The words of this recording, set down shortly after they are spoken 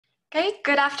Okay,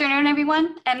 good afternoon,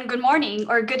 everyone, and good morning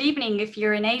or good evening if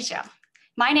you're in Asia.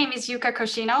 My name is Yuka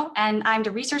Koshino, and I'm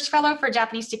the Research Fellow for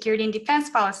Japanese Security and Defense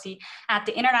Policy at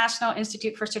the International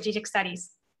Institute for Strategic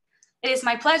Studies. It is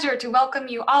my pleasure to welcome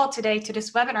you all today to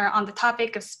this webinar on the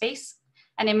topic of space,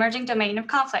 an emerging domain of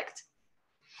conflict.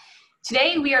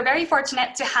 Today, we are very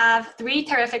fortunate to have three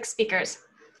terrific speakers.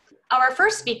 Our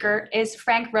first speaker is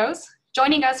Frank Rose,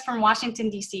 joining us from Washington,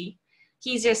 D.C.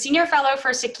 He's a Senior Fellow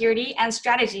for Security and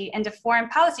Strategy in the Foreign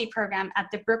Policy Program at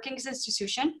the Brookings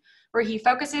Institution, where he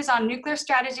focuses on nuclear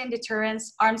strategy and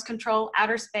deterrence, arms control,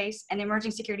 outer space, and emerging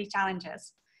security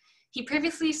challenges. He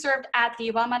previously served at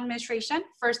the Obama administration,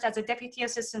 first as a Deputy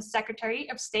Assistant Secretary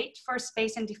of State for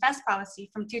Space and Defense Policy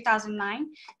from 2009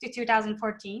 to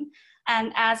 2014,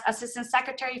 and as Assistant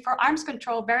Secretary for Arms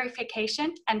Control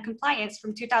Verification and Compliance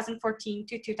from 2014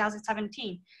 to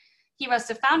 2017. He was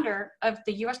the founder of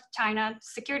the US-China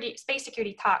space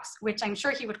security talks, which I'm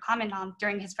sure he would comment on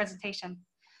during his presentation.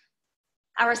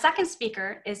 Our second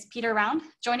speaker is Peter Round,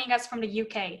 joining us from the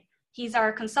UK. He's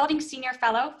our Consulting Senior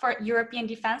Fellow for European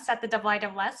Defense at the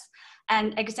IISS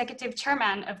and Executive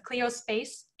Chairman of Clio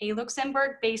Space, a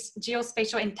Luxembourg-based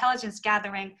geospatial intelligence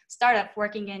gathering startup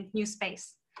working in new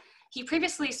space. He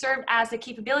previously served as the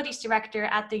Capabilities Director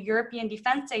at the European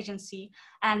Defence Agency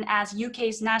and as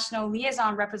UK's National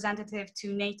Liaison Representative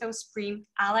to NATO Supreme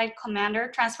Allied Commander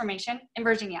Transformation in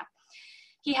Virginia.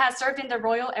 He has served in the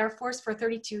Royal Air Force for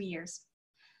 32 years.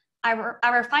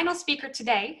 Our final speaker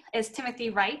today is Timothy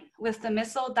Wright with the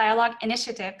Missile Dialogue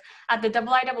Initiative at the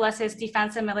IISS's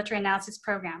Defense and Military Analysis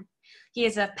Program. He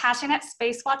is a passionate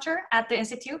space watcher at the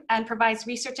Institute and provides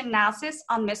research and analysis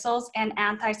on missiles and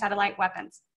anti-satellite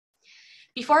weapons.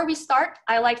 Before we start,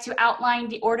 I'd like to outline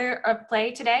the order of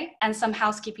play today and some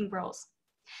housekeeping rules.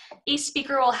 Each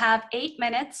speaker will have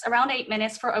around 8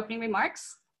 minutes for opening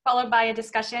remarks, followed by a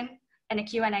discussion and a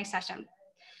Q&A session.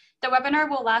 The webinar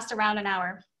will last around an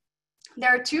hour.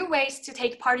 There are two ways to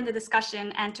take part in the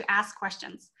discussion and to ask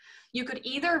questions. You could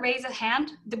either raise a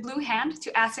hand, the blue hand,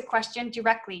 to ask a question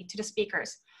directly to the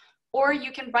speakers, or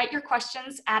you can write your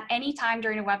questions at any time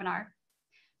during the webinar.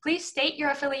 Please state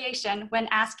your affiliation when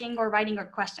asking or writing your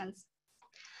questions.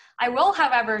 I will,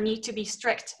 however, need to be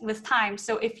strict with time,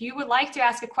 so if you would like to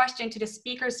ask a question to the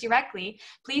speakers directly,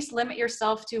 please limit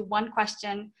yourself to one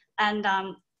question and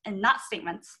not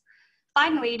statements.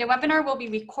 Finally, the webinar will be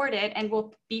recorded and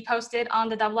will be posted on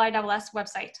the IISS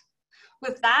website.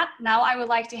 With that, now I would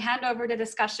like to hand over the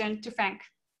discussion to Frank.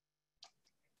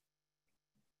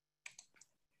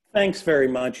 Thanks very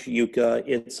much, Yuka.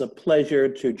 It's a pleasure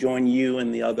to join you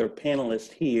and the other panelists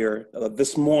here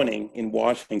this morning in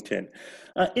Washington.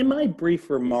 In my brief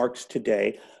remarks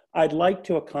today, I'd like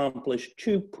to accomplish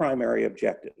two primary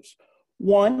objectives.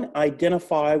 One,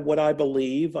 identify what I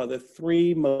believe are the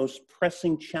three most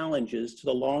pressing challenges to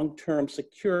the long-term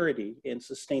security and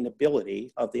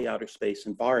sustainability of the outer space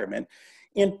environment.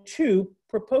 And two,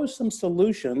 propose some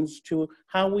solutions to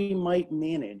how we might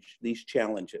manage these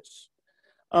challenges.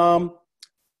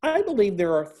 I believe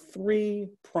there are three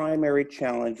primary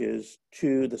challenges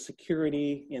to the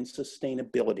security and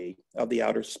sustainability of the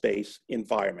outer space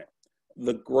environment: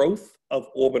 the growth of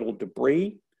orbital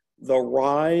debris, the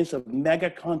rise of mega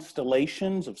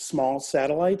constellations of small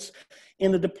satellites,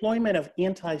 and the deployment of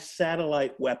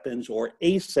anti-satellite weapons or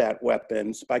ASAT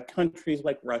weapons by countries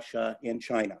like Russia and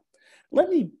China. Let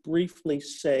me briefly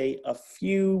say a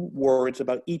few words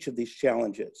about each of these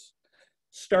challenges.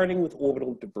 Starting with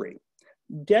orbital debris.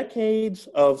 Decades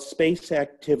of space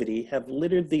activity have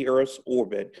littered the Earth's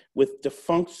orbit with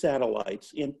defunct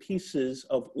satellites and pieces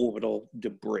of orbital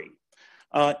debris.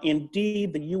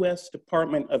 Indeed, the US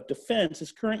Department of Defense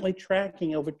is currently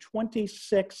tracking over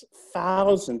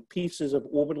 26,000 pieces of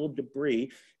orbital debris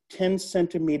 10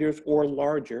 centimeters or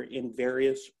larger in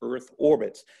various Earth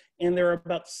orbits. And there are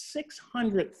about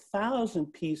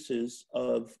 600,000 pieces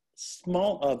of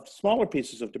smaller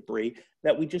pieces of debris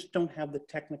that we just don't have the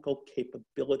technical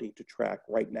capability to track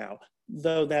right now,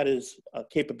 though that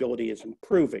capability is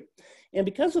improving. And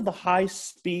because of the high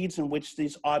speeds in which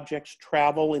these objects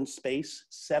travel in space,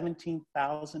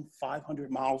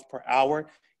 17,500 miles per hour,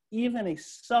 even a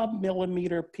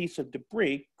sub-millimeter piece of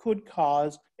debris could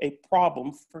cause a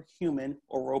problem for human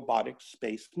or robotic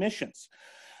space missions.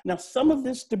 Now, some of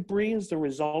this debris is the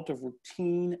result of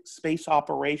routine space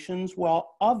operations,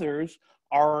 while others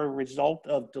are a result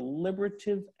of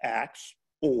deliberative acts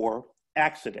or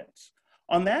accidents.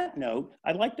 On that note,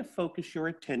 I'd like to focus your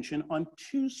attention on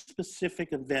two specific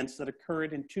events that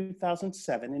occurred in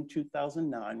 2007 and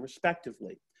 2009,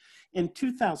 respectively. In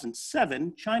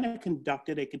 2007, China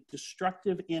conducted a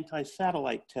destructive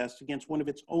anti-satellite test against one of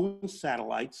its own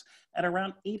satellites at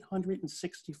around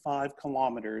 865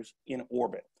 kilometers in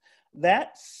orbit.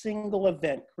 That single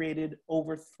event created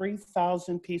over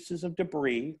 3,000 pieces of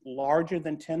debris larger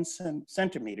than 10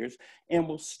 centimeters and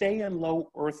will stay in low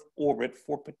Earth orbit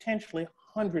for potentially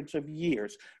hundreds of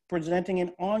years, presenting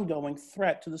an ongoing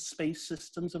threat to the space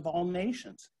systems of all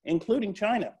nations, including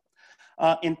China.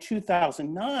 In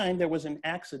 2009, there was an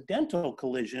accidental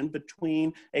collision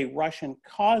between a Russian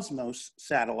Cosmos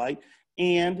satellite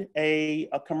and a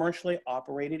commercially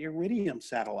operated Iridium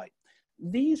satellite.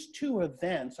 These two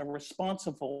events are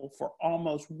responsible for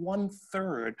almost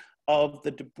 1/3 of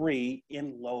the debris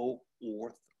in low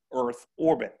Earth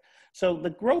orbit. So the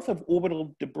growth of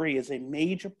orbital debris is a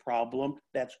major problem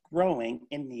that's growing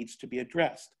and needs to be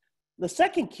addressed. The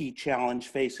second key challenge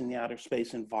facing the outer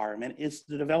space environment is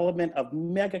the development of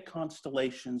mega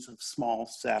constellations of small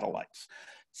satellites.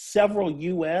 Several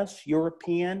US,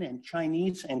 European, and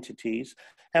Chinese entities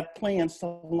have plans to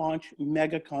launch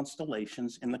mega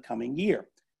constellations in the coming year.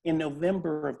 In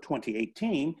November of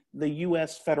 2018, the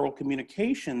US Federal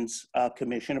Communications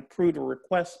Commission approved a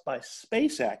request by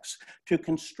SpaceX to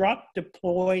construct,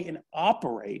 deploy, and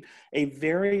operate a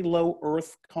very low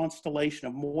Earth constellation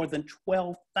of more than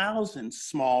 12,000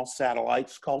 small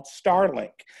satellites called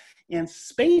Starlink. And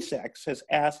SpaceX has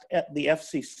asked the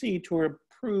FCC to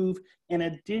approve an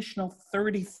additional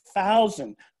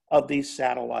 30,000 of these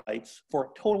satellites for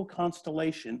a total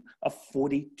constellation of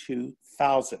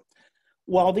 42,000.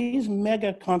 While these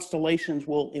mega constellations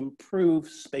will improve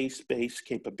space-based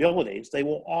capabilities, they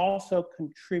will also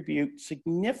contribute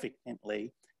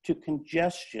significantly to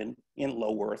congestion in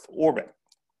low Earth orbit.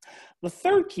 The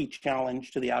third key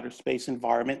challenge to the outer space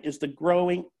environment is the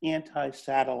growing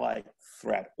anti-satellite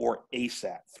threat, or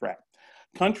ASAT threat.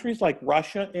 Countries like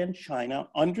Russia and China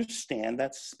understand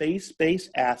that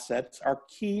space-based assets are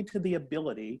key to the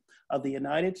ability of the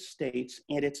United States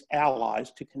and its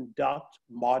allies to conduct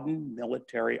modern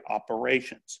military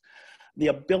operations. The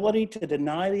ability to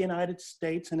deny the United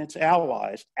States and its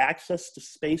allies access to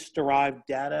space-derived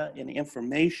data and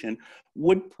information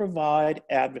would provide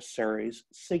adversaries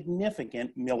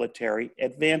significant military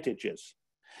advantages.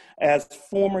 As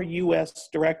former US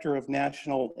Director of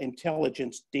National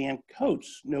Intelligence Dan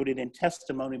Coats noted in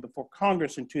testimony before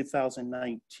Congress in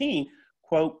 2019,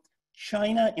 quote,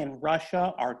 China and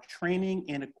Russia are training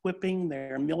and equipping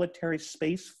their military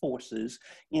space forces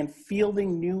and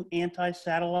fielding new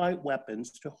anti-satellite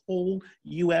weapons to hold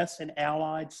US and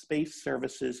allied space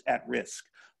services at risk.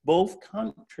 Both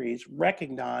countries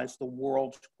recognize the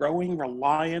world's growing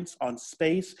reliance on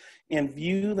space and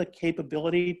view the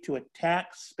capability to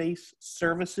attack space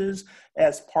services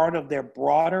as part of their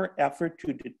broader effort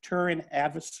to deter an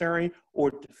adversary or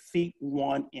defeat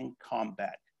one in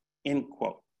combat, end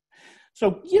quote. So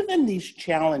given these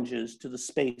challenges to the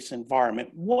space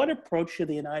environment, what approach should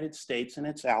the United States and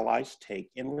its allies take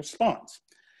in response?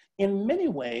 In many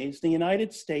ways, the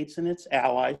United States and its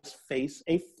allies face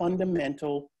a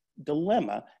fundamental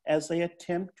dilemma as they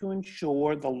attempt to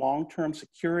ensure the long-term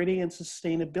security and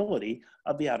sustainability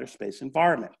of the outer space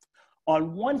environment.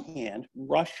 On one hand,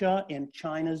 Russia and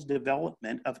China's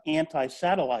development of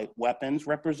anti-satellite weapons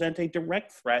represent a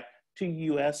direct threat to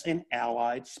US and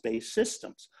allied space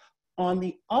systems. On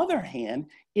the other hand,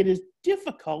 it is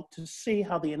difficult to see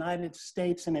how the United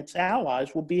States and its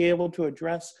allies will be able to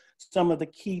address some of the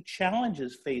key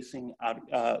challenges facing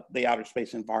the outer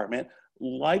space environment,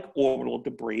 like orbital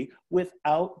debris,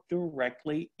 without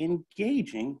directly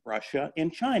engaging Russia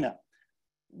and China.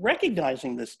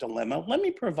 Recognizing this dilemma, let me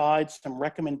provide some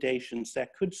recommendations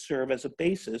that could serve as a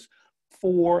basis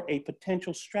for a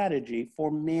potential strategy for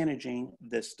managing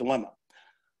this dilemma.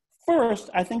 First,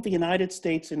 I think the United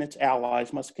States and its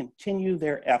allies must continue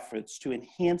their efforts to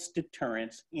enhance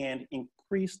deterrence and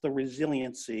increase the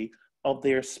resiliency of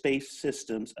their space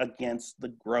systems against the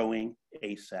growing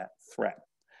ASAT threat.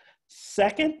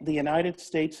 Second, the United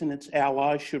States and its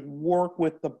allies should work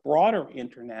with the broader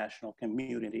international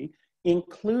community,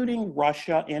 including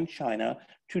Russia and China,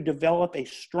 to develop a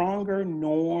stronger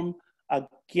norm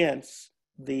against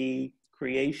the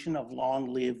creation of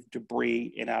long-lived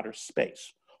debris in outer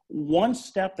space. One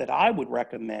step that I would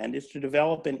recommend is to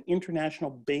develop an international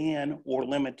ban or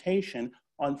limitation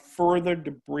on further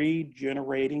debris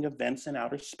generating events in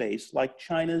outer space, like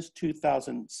China's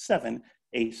 2007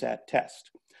 ASAT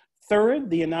test. Third,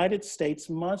 the United States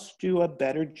must do a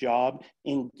better job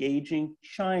engaging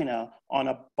China on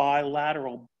a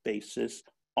bilateral basis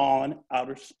on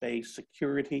outer space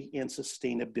security and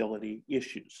sustainability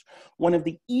issues. One of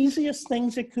the easiest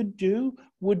things it could do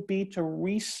would be to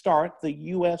restart the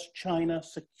US-China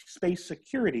space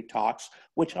security talks,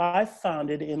 which I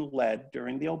founded and led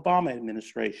during the Obama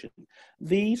administration.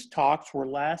 These talks were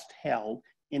last held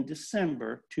in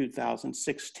December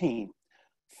 2016.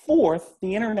 Fourth,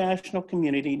 the international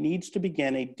community needs to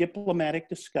begin a diplomatic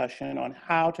discussion on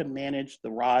how to manage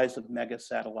the rise of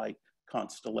megasatellite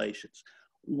constellations.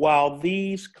 While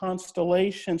these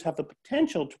constellations have the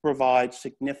potential to provide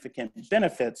significant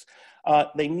benefits,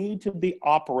 they need to be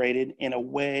operated in a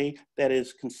way that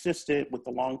is consistent with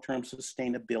the long-term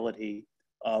sustainability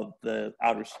of the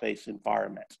outer space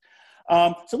environment.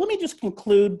 So let me just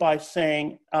conclude by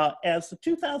saying, as the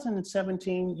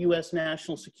 2017 US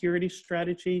National Security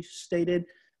Strategy stated,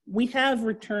 we have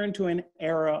returned to an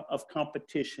era of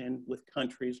competition with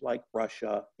countries like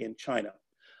Russia and China.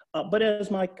 But as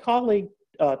my colleague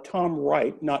Tom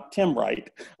Wright, not Tim Wright,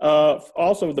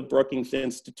 also of the Brookings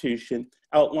Institution,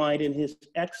 outlined in his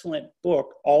excellent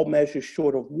book, All Measures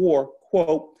Short of War,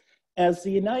 quote, as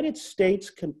the United States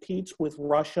competes with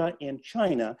Russia and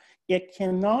China, it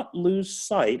cannot lose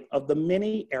sight of the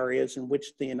many areas in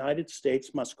which the United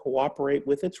States must cooperate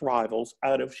with its rivals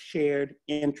out of shared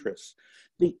interests.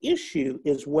 The issue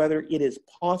is whether it is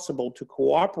possible to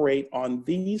cooperate on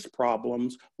these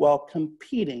problems while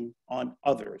competing on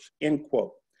others, end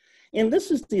quote. And this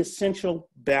is the essential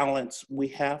balance we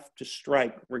have to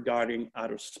strike regarding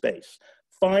outer space.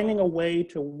 Finding a way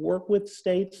to work with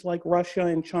states like Russia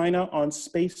and China on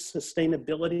space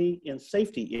sustainability and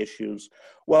safety issues,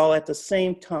 while at the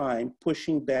same time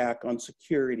pushing back on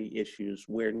security issues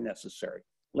where necessary.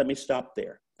 Let me stop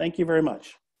there. Thank you very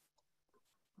much.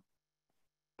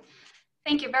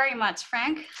 Thank you very much,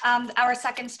 Frank. Our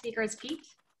second speaker is Pete.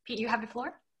 Pete, you have the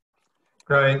floor.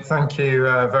 Great, thank you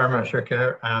very much,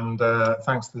 Yuka, and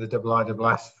thanks to the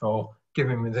IISS for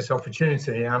giving me this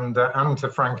opportunity, and to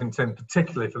Frank and Tim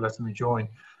particularly for letting me join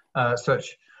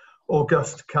such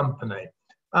august company.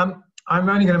 I'm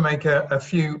only going to make a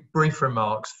few brief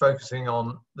remarks focusing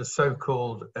on the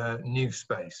so-called new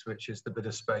space, which is the bit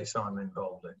of space I'm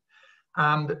involved in,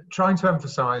 and trying to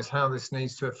emphasize how this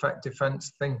needs to affect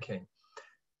defense thinking.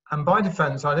 And by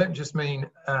defense, I don't just mean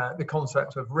the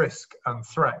concept of risk and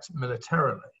threat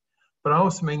militarily, but I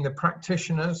also mean the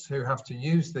practitioners who have to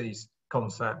use these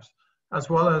concepts, as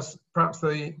well as perhaps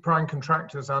the prime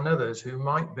contractors and others who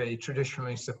might be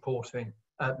traditionally supporting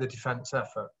the defense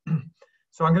effort.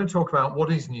 So I'm going to talk about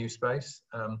what is new space.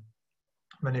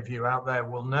 Many of you out there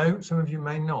will know, some of you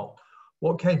may not.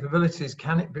 What capabilities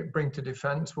can it bring to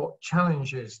defense? What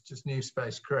challenges does new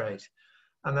space create?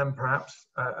 And then perhaps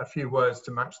a few words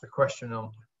to match the question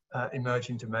on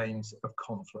emerging domains of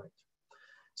conflict.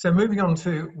 So moving on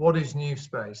to what is new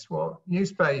space? Well, new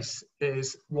space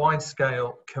is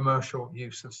wide-scale commercial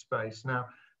use of space. Now,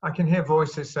 I can hear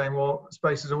voices saying, well,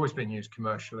 space has always been used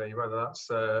commercially, whether that's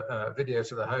video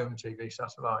to the home, TV,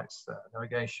 satellites,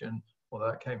 navigation, or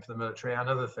that came from the military and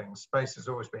other things. Space has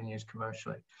always been used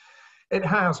commercially. It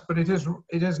has, but it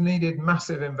has needed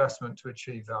massive investment to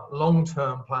achieve that.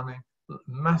 Long-term planning,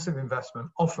 massive investment,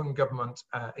 often government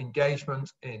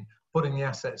engagement in putting the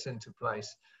assets into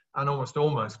place, and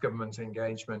almost government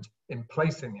engagement in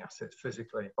placing the assets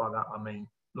physically. By that I mean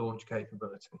launch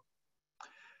capability.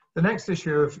 The next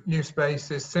issue of new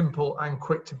space is simple and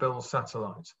quick to build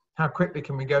satellites. How quickly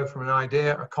can we go from an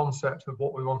idea, a concept of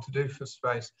what we want to do for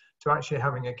space, to actually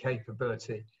having a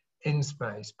capability in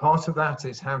space? Part of that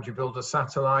is how do you build a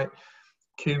satellite?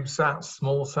 CubeSats,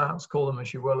 small sats, call them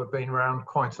as you will, have been around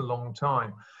quite a long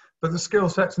time. But the skill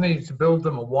sets needed to build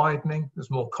them are widening. There's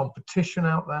more competition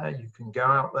out there. You can go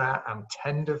out there and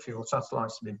tender for your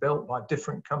satellites to be built by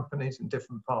different companies in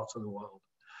different parts of the world.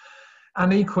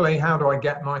 And equally, how do I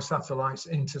get my satellites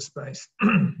into space?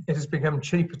 It has become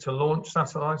cheaper to launch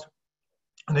satellites.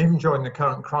 And even during the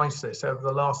current crisis, over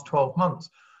the last 12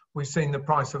 months, we've seen the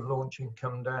price of launching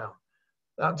come down.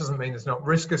 That doesn't mean there's not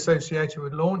risk associated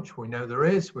with launch. We know there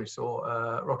is. We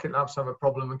saw Rocket Labs have a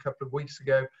problem a couple of weeks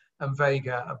ago and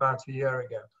Vega about a year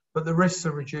ago. But the risks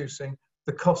are reducing,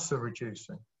 the costs are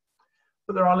reducing.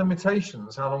 But there are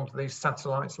limitations. How long do these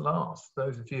satellites last?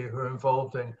 Those of you who are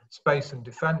involved in space and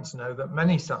defense know that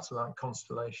many satellite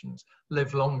constellations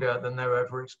live longer than they were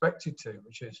ever expected to,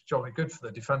 which is jolly good for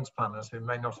the defense planners who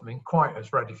may not have been quite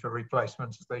as ready for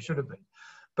replacement as they should have been.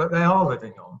 But they are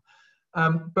living on.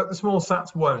 But the small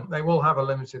sats won't. They will have a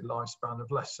limited lifespan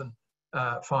of less than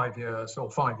 5 years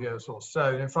or 5 years or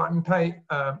so. And if I can pay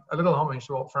a little homage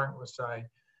to what Frank was saying,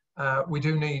 we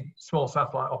do need small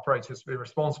satellite operators to be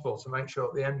responsible to make sure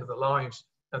at the end of the lives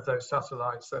of those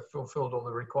satellites. They've fulfilled all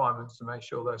the requirements to make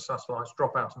sure those satellites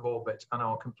drop out of orbit and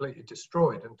are completely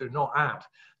destroyed and do not add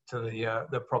to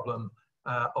the problem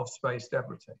of space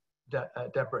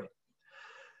debris.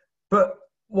 But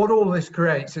what all this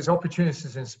creates is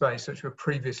opportunities in space which were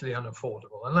previously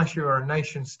unaffordable. Unless you were a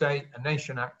nation state, a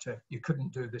nation actor, you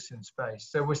couldn't do this in space.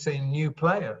 So we're seeing new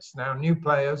players. Now, new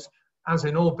players, as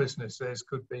in all businesses,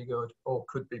 could be good or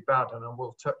could be bad, and I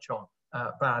will touch on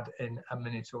bad in a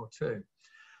minute or two.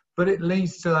 But it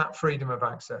leads to that freedom of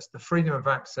access, the freedom of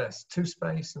access to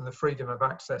space and the freedom of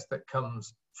access that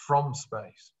comes from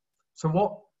space. So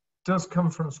what does come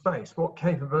from space? What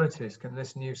capabilities can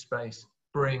this new space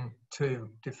bring to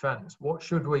defence? What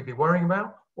should we be worrying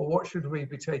about, or what should we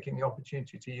be taking the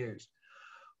opportunity to use?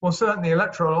 Well, certainly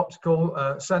electro-optical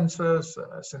sensors,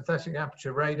 synthetic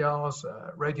aperture radars,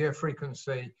 radio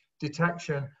frequency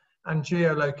detection, and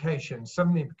geolocation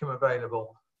suddenly become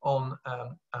available on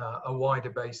a wider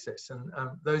basis. And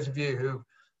those of you who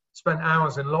spent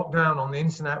hours in lockdown on the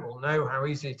internet will know how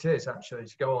easy it is actually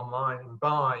to go online and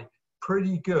buy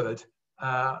pretty good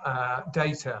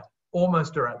data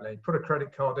almost directly. Put a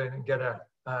credit card in and get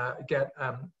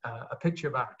a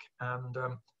picture back, and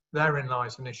therein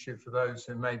lies an issue for those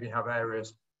who maybe have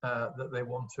areas that they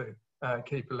want to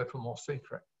keep a little more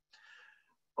secret.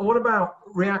 And what about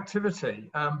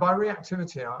reactivity? By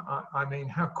reactivity, I mean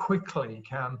how quickly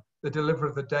can the deliverer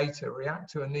of the data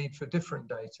react to a need for different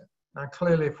data? Now,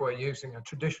 clearly, if we're using a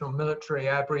traditional military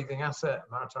air-breathing asset,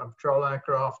 a maritime patrol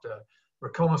aircraft, a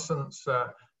reconnaissance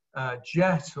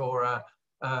jet, or a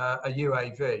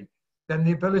UAV, then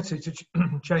the ability to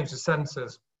change the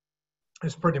sensors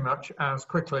is pretty much as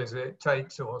quickly as it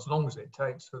takes, or as long as it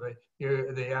takes, for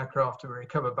the aircraft to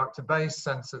recover back to base,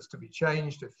 sensors to be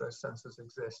changed if those sensors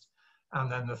exist,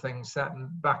 and then the thing set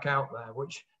back out there,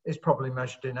 which is probably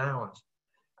measured in hours.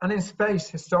 And in space,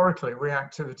 historically,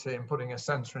 reactivity and putting a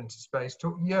sensor into space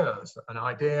took years. An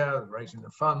idea, raising the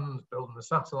funds, building the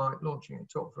satellite, launching it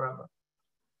took forever.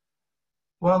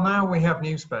 Well, now we have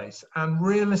new space, and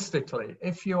realistically,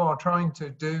 if you are trying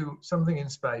to do something in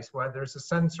space where there's a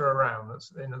sensor around,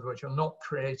 that's, in other words, you're not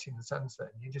creating the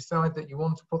sensor, you decide that you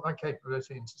want to put that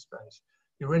capability into space,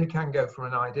 you really can go from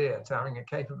an idea to having a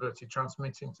capability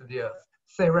transmitting to the Earth,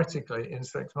 theoretically in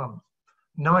 6 months.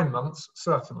 9 months,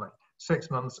 certainly.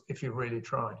 6 months if you really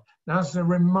tried. Now, that's a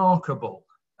remarkable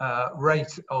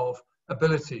rate of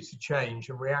ability to change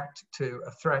and react to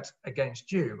a threat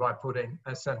against you by putting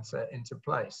a sensor into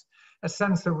place. A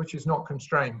sensor which is not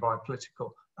constrained by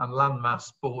political and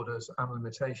landmass borders and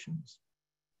limitations.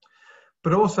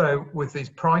 But also with these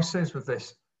prices, with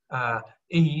this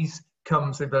ease,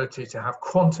 comes the ability to have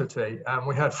quantity. And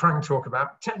we heard Frank talk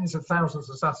about tens of thousands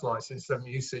of satellites in some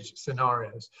usage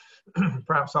scenarios.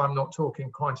 Perhaps I'm not talking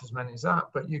quite as many as that,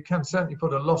 but you can certainly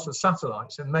put a lot of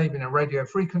satellites, and maybe in a radio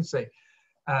frequency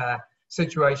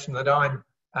situation that I'm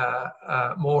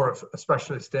more of a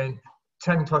specialist in,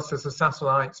 10 clusters of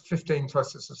satellites, 15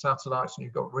 clusters of satellites, and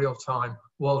you've got real-time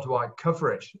worldwide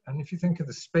coverage. And if you think of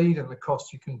the speed and the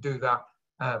cost, you can do that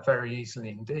very easily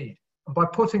indeed. And by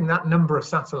putting that number of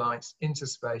satellites into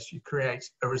space, you create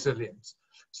a resilience.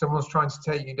 Someone's trying to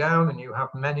take you down and you have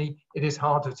many, it is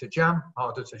harder to jam,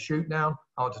 harder to shoot down,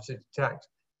 harder to detect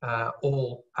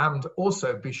all, and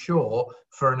also be sure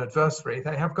for an adversary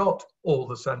they have got all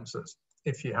the sensors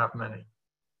if you have many.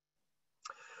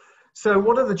 So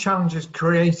what are the challenges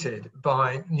created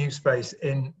by new space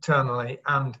internally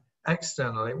and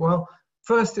externally? Well,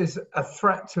 first is a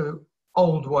threat to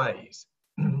old ways.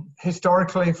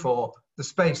 Historically, for the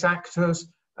space actors,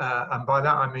 and by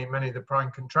that I mean many of the prime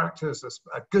contractors,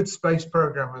 a good space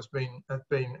program has been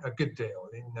a good deal.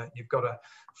 You've got a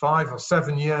 5 or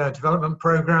 7 year development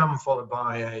program followed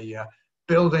by a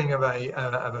building of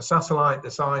a satellite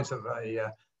the size of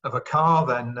a car,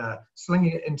 then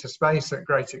slinging it into space at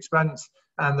great expense,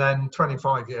 and then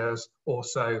 25 years or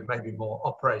so, maybe more,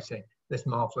 operating this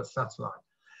marvelous satellite.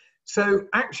 So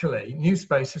actually, new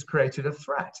space has created a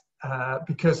threat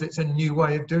because it's a new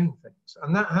way of doing things.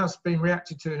 And that has been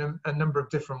reacted to in a number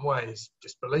of different ways.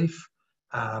 Disbelief,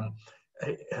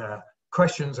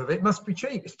 questions of it must be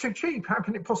cheap. It's too cheap. How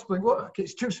can it possibly work?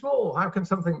 It's too small. How can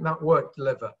something that work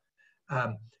deliver?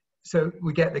 So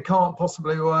we get they can't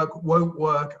possibly work, won't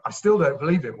work. I still don't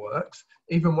believe it works,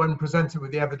 even when presented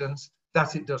with the evidence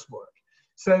that it does work.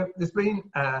 So there's been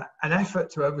an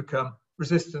effort to overcome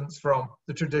resistance from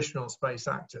the traditional space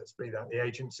actors, be that the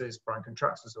agencies, prime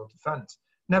contractors or defence.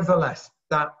 Nevertheless,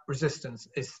 that resistance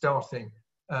is starting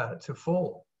to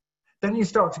fall. Then you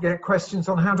start to get questions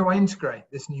on how do I integrate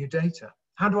this new data?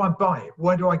 How do I buy it?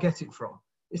 Where do I get it from?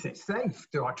 Is it safe?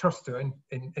 Do I trust to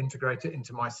integrate it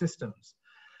into my systems?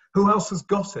 Who else has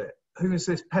got it? Who is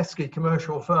this pesky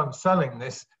commercial firm selling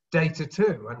this data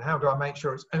to? And how do I make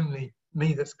sure it's only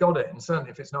me that's got it? And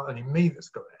certainly if it's not only me that's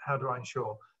got it, how do I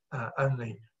ensure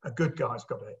only a good guy's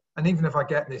got it? And even if I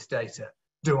get this data,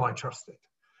 do I trust it?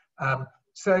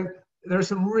 So there are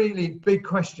some really big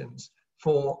questions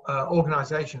for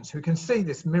organizations who can see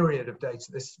this myriad of data,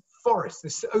 this forest,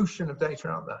 this ocean of data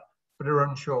out there, but are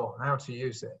unsure how to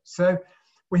use it. So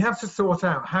we have to sort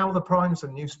out how the primes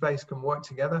and new space can work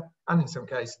together, and in some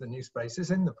cases the new space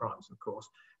is in the primes, of course,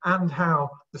 and how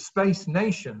the space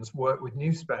nations work with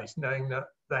new space, knowing that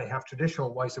they have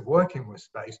traditional ways of working with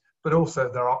space, but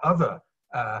also there are other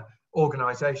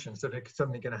organizations that are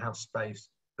suddenly going to have space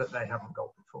that they haven't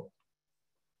got before.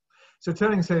 So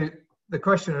turning to the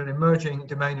question of an emerging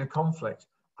domain of conflict,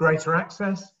 greater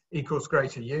access equals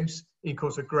greater use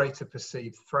equals a greater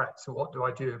perceived threat. So what do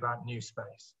I do about new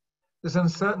space? There's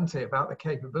uncertainty about the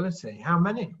capability. How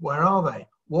many? Where are they?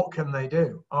 What can they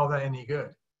do? Are they any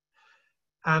good?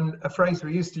 And a phrase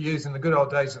we used to use in the good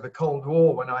old days of the Cold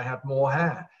War when I had more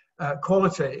hair,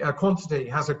 quantity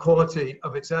has a quality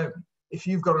of its own. If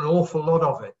you've got an awful lot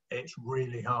of it, it's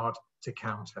really hard to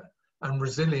counter. And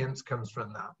resilience comes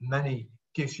from that. Many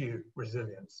gives you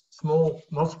resilience. Small,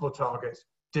 multiple targets,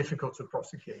 difficult to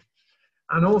prosecute.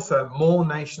 And also more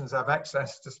nations have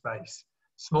access to space.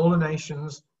 Smaller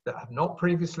nations that have not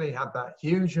previously had that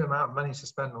huge amount of money to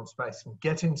spend on space can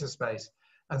get into space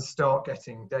and start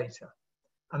getting data.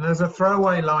 And there's a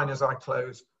throwaway line as I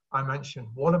close. I mentioned,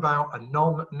 what about a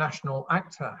non-national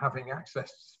actor having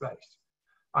access to space?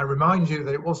 I remind you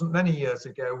that it wasn't many years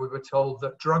ago we were told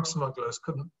that drug smugglers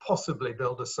couldn't possibly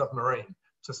build a submarine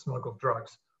to smuggle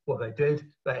drugs. Well, they did,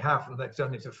 they have, and they've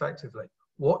done it effectively.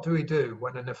 What do we do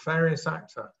when a nefarious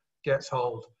actor gets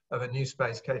hold of a new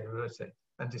space capability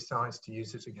and decides to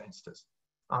use it against us?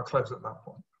 I'll close at that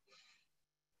point.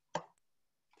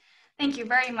 Thank you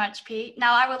very much, Pete.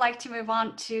 Now I would like to move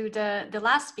on to the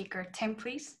last speaker. Tim,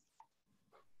 please.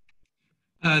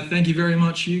 Thank you very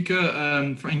much,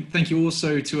 Yuka. Frank, thank you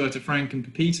also to Frank and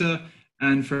Pepita,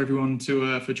 and for everyone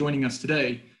for joining us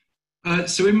today.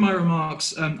 So in my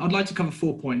remarks, I'd like to cover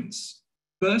 4 points.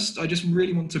 First, I just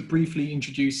really want to briefly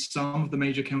introduce some of the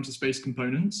major counter space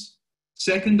components.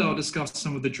 Second, I'll discuss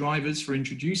some of the drivers for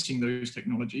introducing those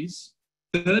technologies.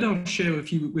 Third, I'll share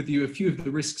with you a few of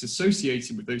the risks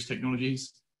associated with those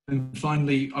technologies. And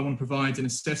finally, I want to provide an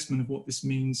assessment of what this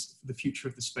means for the future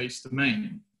of the space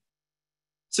domain.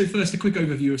 So first, a quick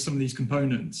overview of some of these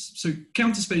components. So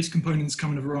counter space components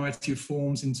come in a variety of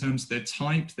forms in terms of their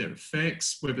type, their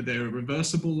effects, whether they're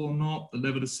reversible or not, the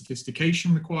level of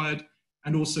sophistication required,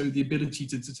 and also the ability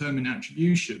to determine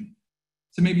attribution.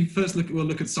 So maybe first we'll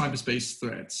look at cyberspace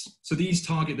threats. So these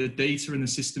target the data and the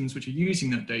systems which are using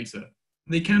that data.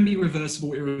 They can be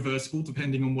reversible or irreversible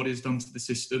depending on what is done to the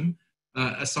system.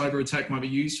 A cyber attack might be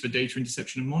used for data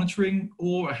interception and monitoring,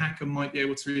 or a hacker might be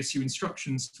able to issue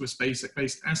instructions to a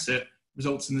space-based asset,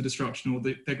 results in the destruction or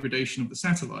the degradation of the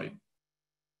satellite.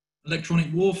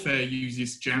 Electronic warfare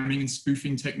uses jamming and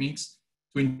spoofing techniques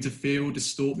to interfere or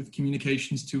distort with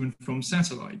communications to and from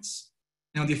satellites.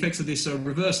 Now, the effects of this are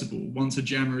reversible. Once a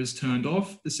jammer is turned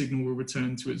off, the signal will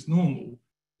return to its normal.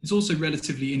 It's also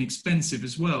relatively inexpensive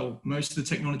as well. Most of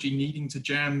the technology needing to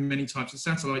jam many types of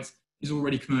satellites is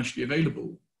already commercially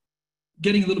available.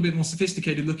 Getting a little bit more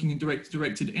sophisticated, looking at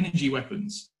directed energy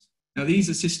weapons. Now, these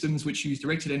are systems which use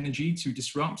directed energy to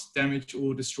disrupt, damage,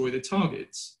 or destroy their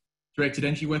targets. Directed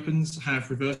energy weapons have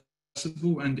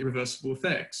reversible and irreversible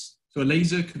effects. So a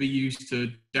laser could be used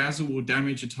to dazzle or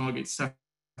damage a target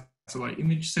satellite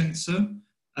image sensor.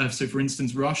 So for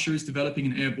instance, Russia is developing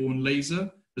an airborne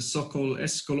laser, the Sokol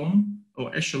Echelon,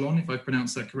 if I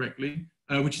pronounced that correctly,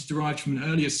 which is derived from an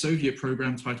earlier Soviet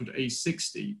program titled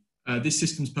A-60. This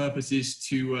system's purpose is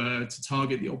to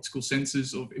target the optical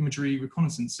sensors of imagery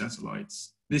reconnaissance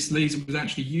satellites. This laser was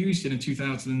actually used in a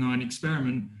 2009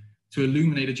 experiment to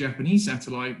illuminate a Japanese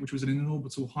satellite, which was at an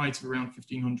orbital height of around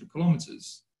 1,500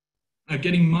 kilometers.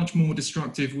 Getting much more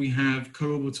destructive, we have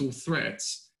co-orbital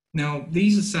threats. Now,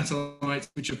 these are satellites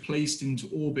which are placed into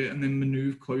orbit and then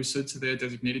maneuver closer to their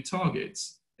designated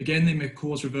targets. Again, they may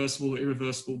cause reversible or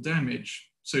irreversible damage.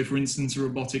 So for instance, a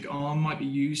robotic arm might be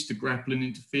used to grapple and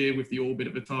interfere with the orbit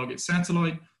of a target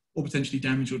satellite, or potentially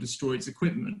damage or destroy its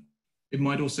equipment. It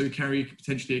might also carry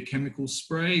potentially a chemical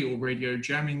spray or radio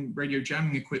jamming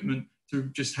equipment to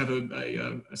just have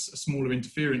a smaller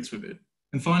interference with it.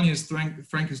 And finally, as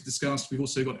Frank has discussed, we've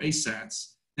also got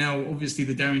ASATs. Now, obviously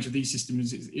the damage of these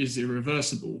systems is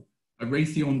irreversible.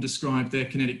 Raytheon described their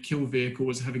kinetic kill vehicle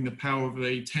as having the power of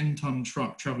a 10-ton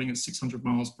truck traveling at 600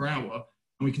 miles per hour.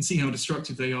 And we can see how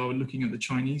destructive they are when looking at the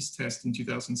Chinese test in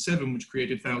 2007, which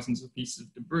created thousands of pieces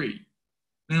of debris.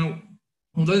 Now,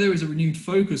 although there is a renewed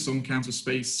focus on counter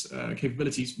space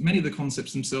capabilities, many of the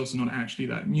concepts themselves are not actually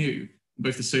that new.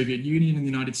 Both the Soviet Union and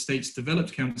the United States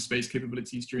developed counter space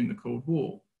capabilities during the Cold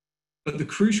War. But the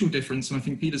crucial difference, and I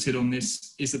think Peter's hit on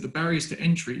this, is that the barriers to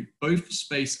entry, both for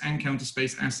space and counter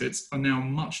space assets, are now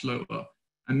much lower.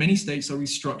 And many states are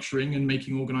restructuring and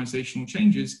making organizational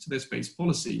changes to their space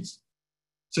policies.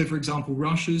 So, for example,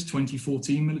 Russia's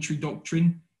 2014 military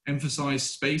doctrine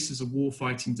emphasized space as a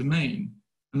war-fighting domain.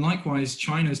 And likewise,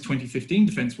 China's 2015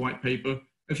 defense white paper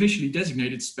officially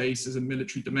designated space as a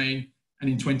military domain. And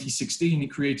in 2016, it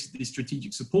created the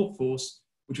Strategic Support Force,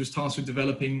 which was tasked with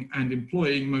developing and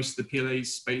employing most of the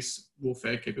PLA's space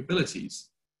warfare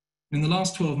capabilities. In the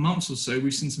last 12 months or so,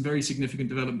 we've seen some very significant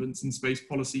developments in space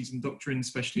policies and doctrine,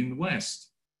 especially in the West.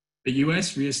 The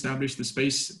US re-established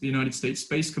the United States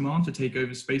Space Command to take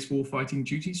over space warfighting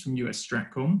duties from US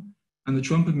STRATCOM, and the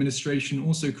Trump administration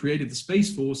also created the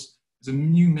Space Force as a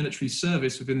new military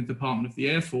service within the Department of the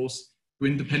Air Force to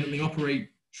independently operate,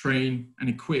 train, and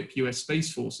equip US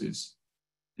space forces.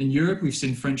 In Europe, we've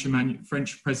seen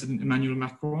French President Emmanuel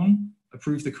Macron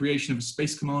approve the creation of a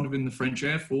space command within the French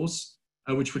Air Force,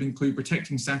 which would include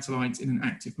protecting satellites in an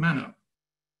active manner.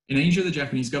 In Asia, the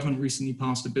Japanese government recently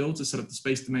passed a bill to set up the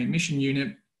Space Domain Mission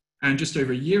Unit, and just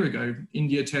over a year ago,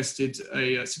 India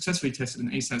successfully tested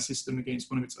an ASAT system against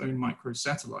one of its own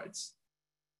microsatellites.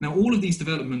 Now, all of these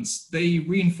developments, they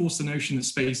reinforce the notion that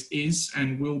space is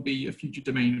and will be a future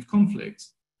domain of conflict.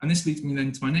 And this leads me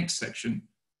then to my next section.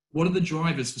 What are the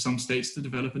drivers for some states to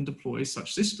develop and deploy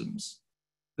such systems?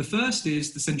 The first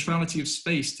is the centrality of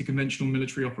space to conventional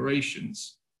military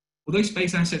operations. Although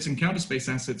space assets and counter space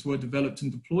assets were developed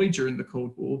and deployed during the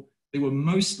Cold War, they were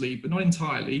mostly, but not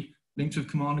entirely, linked with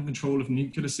command and control of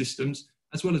nuclear systems,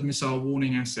 as well as missile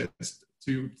warning assets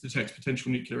to detect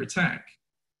potential nuclear attack.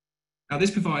 Now,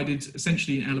 this provided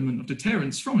essentially an element of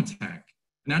deterrence from attack.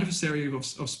 An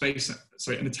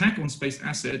attack on space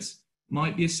assets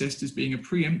might be assessed as being a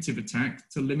preemptive attack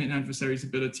to limit an adversary's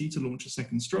ability to launch a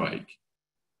second strike.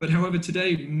 But however,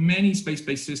 today, many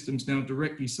space-based systems now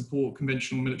directly support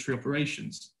conventional military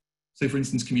operations. So for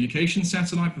instance, communication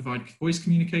satellites provide voice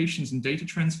communications and data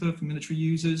transfer for military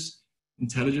users.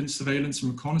 Intelligence, surveillance,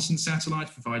 and reconnaissance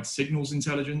satellites provide signals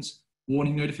intelligence,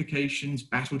 warning notifications,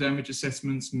 battle damage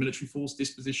assessments, military force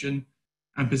disposition,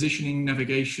 and positioning,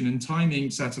 navigation, and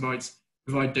timing satellites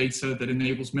provide data that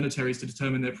enables militaries to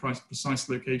determine their precise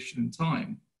location and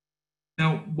time.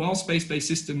 Now, while space-based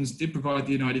systems did provide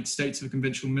the United States with a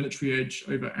conventional military edge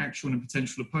over actual and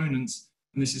potential opponents,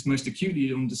 and this is most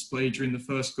acutely on display during the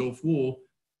First Gulf War,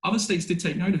 other states did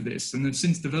take note of this and have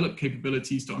since developed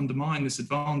capabilities to undermine this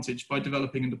advantage by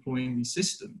developing and deploying these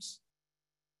systems.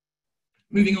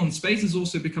 Moving on, space has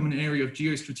also become an area of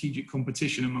geostrategic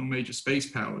competition among major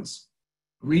space powers.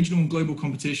 Regional and global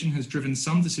competition has driven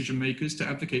some decision makers to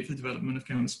advocate for the development of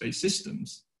counter space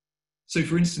systems. So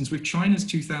for instance, with China's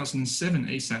 2007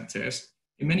 ASAT test,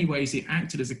 in many ways it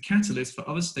acted as a catalyst for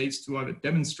other states to either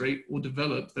demonstrate or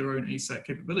develop their own ASAT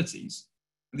capabilities.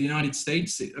 The United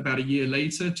States, about a year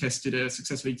later,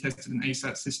 successfully tested an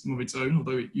ASAT system of its own,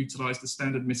 although it utilized the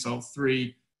Standard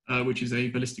Missile-3, which is a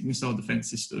ballistic missile defense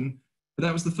system. But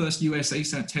that was the first US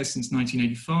ASAT test since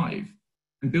 1985.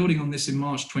 And building on this, in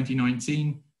March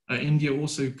 2019, India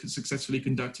also successfully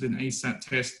conducted an ASAT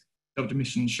test dubbed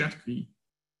Mission Shakti.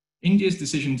 India's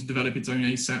decision to develop its own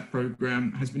ASAT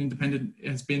program has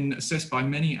been assessed by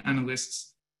many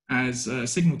analysts as a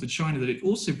signal to China that it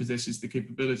also possesses the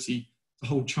capability to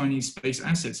hold Chinese space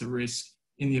assets at risk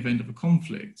in the event of a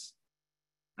conflict.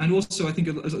 And also, I think,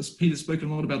 as Peter's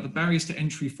spoken a lot about, the barriers to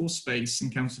entry for space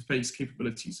and counter space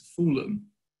capabilities have fallen.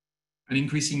 An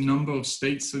increasing number of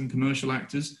states and commercial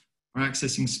actors are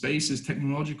accessing space as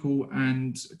technological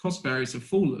and cost barriers have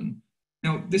fallen.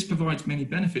 Now, this provides many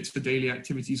benefits for daily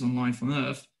activities on life on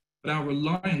Earth, but our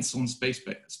reliance on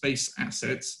space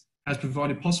assets has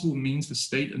provided possible means for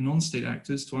state and non-state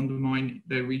actors to undermine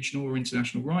their regional or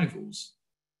international rivals.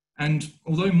 And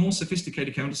although more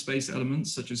sophisticated counter space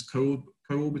elements, such as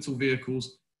co-orbital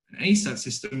vehicles and ASAT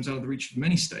systems are out of the reach of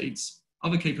many states,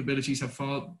 other capabilities have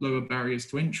far lower barriers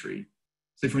to entry.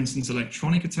 So for instance,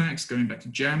 electronic attacks, going back to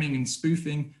jamming and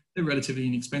spoofing, they're relatively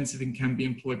inexpensive and can be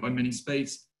employed by many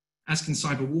states, as can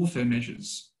cyber warfare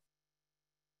measures.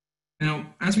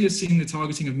 Now, as we have seen the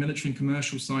targeting of military and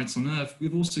commercial sites on Earth,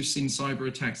 we've also seen cyber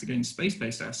attacks against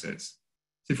space-based assets.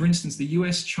 So for instance, the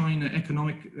US-China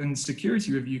Economic and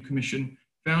Security Review Commission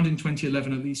found in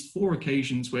 2011 at least 4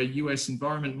 occasions where US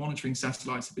environment monitoring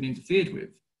satellites have been interfered with.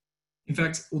 In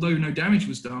fact, although no damage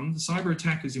was done, the cyber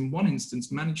attackers in one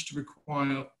instance managed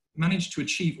to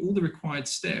achieve all the required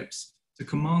steps to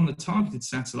command the targeted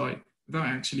satellite without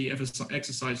actually ever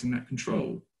exercising that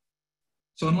control.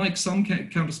 So unlike some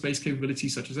counter-space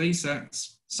capabilities such as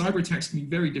ASATs, cyber attacks can be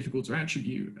very difficult to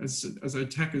attribute as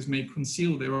attackers may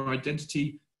conceal their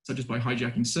identity, such as by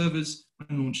hijacking servers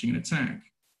and launching an attack.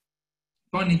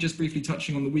 Finally, just briefly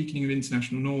touching on the weakening of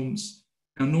international norms.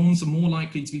 Now, norms are more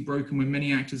likely to be broken when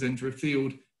many actors enter a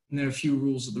field and there are few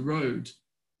rules of the road.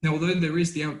 Now, although there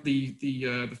is the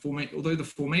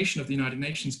formation of the United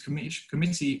Nations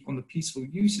Committee on the Peaceful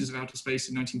Uses of Outer Space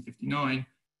in 1959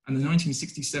 and the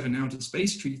 1967 Outer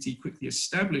Space Treaty quickly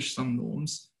established some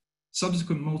norms,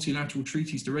 subsequent multilateral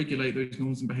treaties to regulate those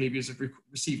norms and behaviors have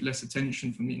received less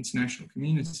attention from the international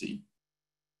community.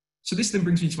 So this then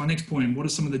brings me to my next point. What are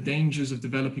some of the dangers of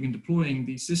developing and deploying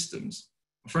these systems?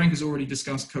 Frank has already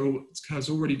discussed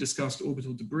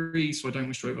orbital debris, so I don't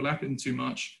wish to overlap it too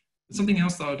much. But something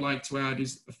else that I'd like to add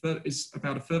is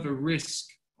about a further risk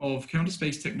of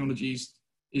counter-space technologies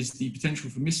is the potential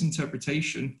for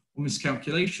misinterpretation or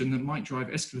miscalculation that might drive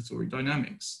escalatory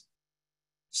dynamics.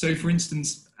 So for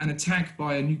instance, an attack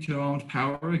by a nuclear-armed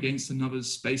power against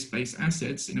another's space-based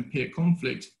assets in a peer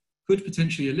conflict could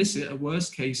potentially elicit a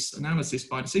worst-case analysis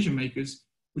by decision-makers,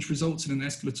 which results in an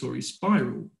escalatory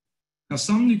spiral. Now,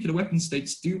 some nuclear weapon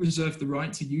states do reserve the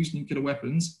right to use nuclear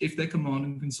weapons if their command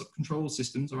and control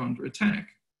systems are under attack.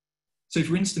 So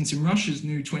for instance, in Russia's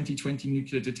new 2020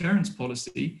 nuclear deterrence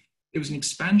policy, it was an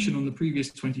expansion on the previous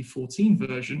 2014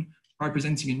 version by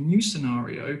presenting a new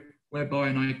scenario whereby,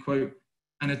 and I quote,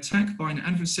 an attack by an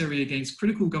adversary against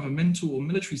critical governmental or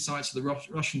military sites of the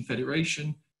Russian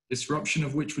Federation, disruption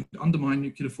of which would undermine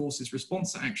nuclear forces'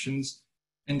 response actions,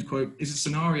 end quote, is a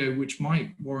scenario which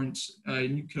might warrant a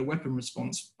nuclear weapon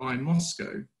response by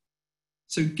Moscow.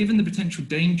 So given the potential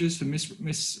dangers for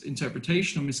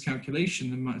misinterpretation or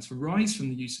miscalculation that might arise from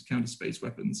the use of counter-space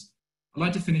weapons, I'd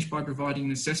like to finish by providing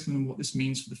an assessment of what this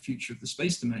means for the future of the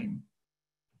space domain.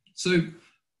 So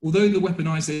although the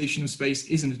weaponization of space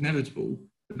isn't inevitable,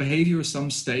 the behavior of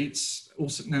some states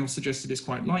also now suggested is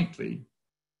quite likely.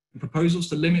 The proposals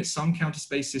to limit some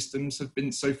counter-space systems have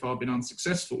so far been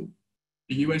unsuccessful.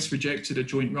 The US rejected a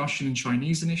joint Russian and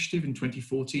Chinese initiative in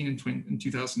 2014 and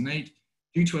 2008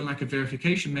 due to a lack of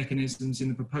verification mechanisms in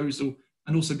the proposal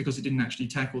and also because it didn't actually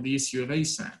tackle the issue of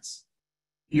ASATs.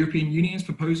 The European Union's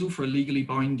proposal for a legally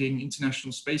binding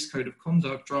International Space Code of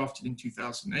Conduct drafted in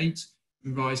 2008,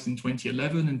 revised in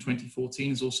 2011 and 2014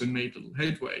 has also made little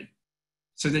headway.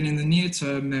 So then in the near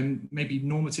term, then maybe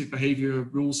normative behavior,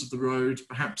 rules of the road,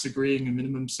 perhaps agreeing a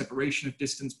minimum separation of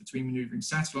distance between maneuvering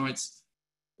satellites,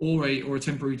 or a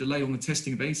temporary delay on the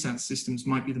testing of ASAT systems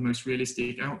might be the most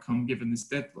realistic outcome given this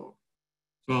deadlock.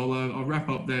 So I'll wrap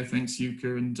up there. Thanks,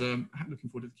 Yuka, and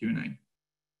looking forward to the Q&A.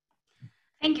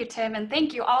 Thank you, Tim, and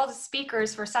thank you all the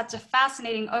speakers for such a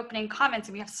fascinating opening comments.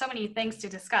 And we have so many things to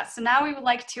discuss. So now we would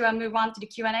like to move on to the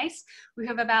Q&As. We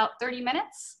have about 30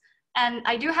 minutes. And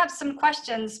I do have some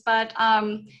questions, but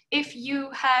if you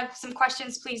have some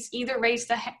questions, please either raise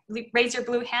your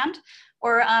blue hand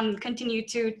or continue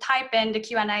to type in the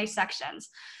Q&A sections.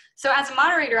 So as a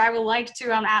moderator, I would like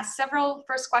to ask several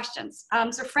first questions.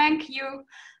 So Frank, you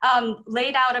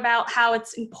laid out about how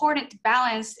it's important to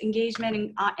balance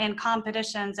engagement and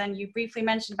competitions, and you briefly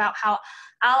mentioned about how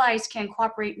allies can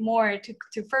cooperate more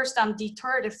to first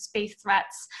deter the space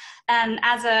threats. And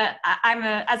as a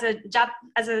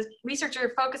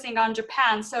researcher focusing on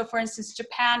Japan, so for instance,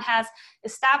 Japan has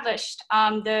established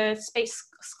the Space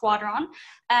Squadron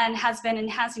and has been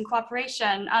enhancing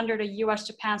cooperation under the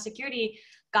US-Japan security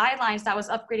guidelines that was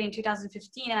upgraded in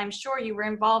 2015, and I'm sure you were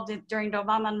involved during the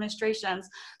Obama administrations.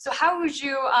 So how would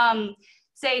you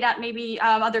say that maybe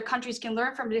other countries can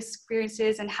learn from these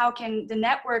experiences, and how can the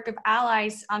network of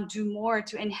allies do more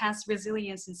to enhance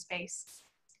resilience in space?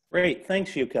 Great,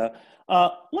 thanks, Yuka.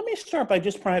 Let me start by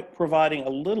just providing a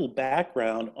little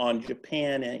background on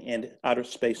Japan and outer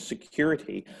space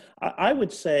security. I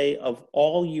would say of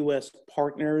all US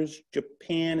partners,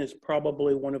 Japan is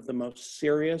probably one of the most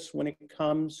serious when it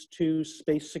comes to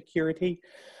space security.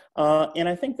 And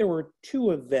I think there were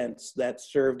two events that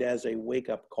served as a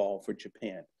wake-up call for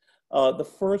Japan. The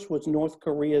first was North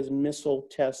Korea's missile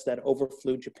test that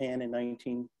overflew Japan in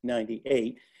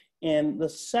 1998. And the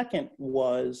second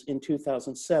was in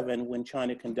 2007 when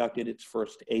China conducted its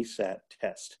first ASAT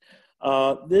test.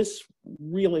 This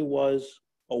really was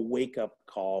a wake-up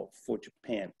call for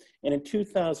Japan. And in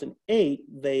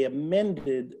 2008, they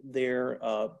amended their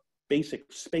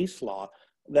basic space law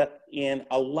and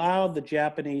allowed the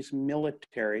Japanese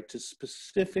military to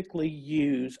specifically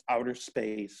use outer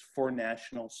space for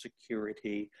national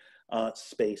security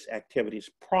space activities.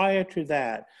 Prior to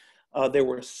that, there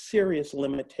were serious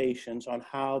limitations on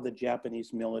how the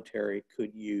Japanese military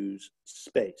could use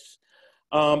space.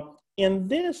 And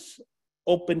this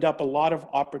opened up a lot of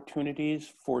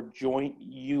opportunities for joint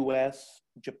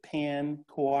US-Japan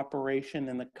cooperation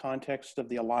in the context of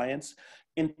the alliance.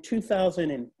 In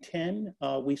 2010,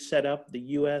 we set up the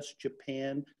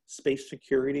US-Japan Space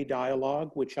Security Dialogue,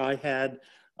 which I had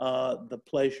the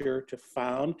pleasure to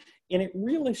found. And it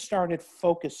really started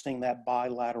focusing that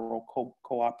bilateral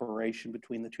cooperation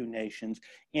between the two nations.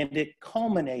 And it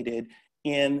culminated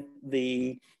in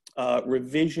the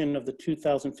revision of the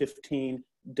 2015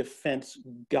 defense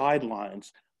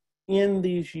guidelines. In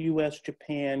these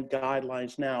US-Japan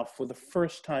guidelines now, for the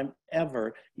first time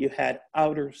ever, you had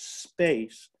outer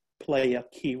space play a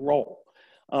key role.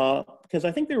 Because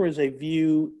I think there was a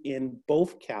view in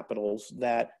both capitals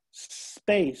that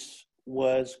space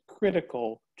was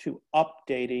critical to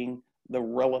updating the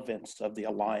relevance of the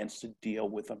alliance to deal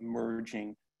with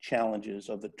emerging challenges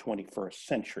of the 21st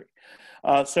century.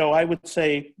 So I would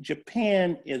say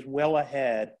Japan is well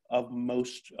ahead of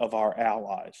most of our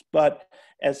allies. But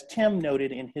as Tim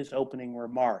noted in his opening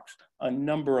remarks, a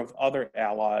number of other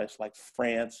allies like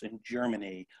France and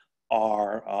Germany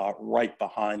are right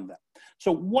behind them.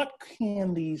 So what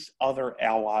can these other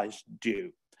allies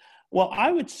do? Well,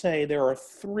 I would say there are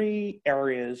three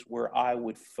areas where I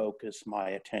would focus my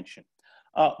attention.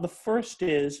 The first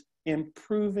is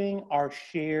improving our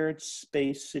shared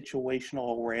space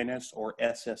situational awareness, or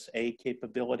SSA,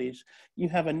 capabilities. You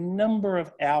have a number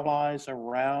of allies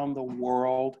around the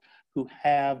world who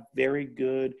have very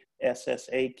good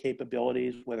SSA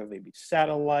capabilities, whether they be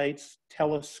satellites,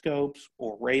 telescopes,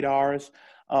 or radars.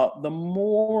 The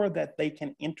more that they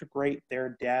can integrate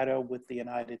their data with the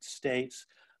United States,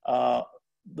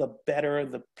 the better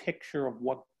the picture of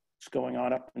what's going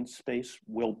on up in space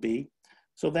will be.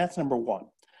 So that's number one.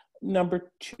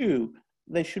 Number two,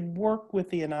 they should work with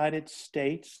the United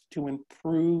States to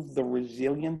improve the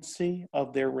resiliency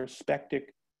of their respective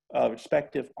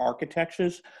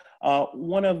architectures.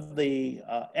 One of the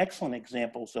excellent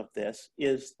examples of this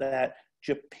is that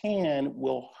Japan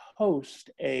will host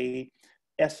a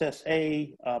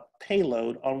SSA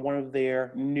payload on one of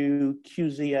their new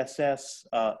QZSS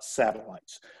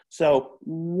satellites. So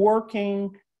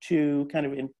working to kind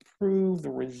of improve the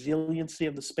resiliency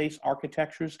of the space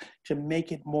architectures to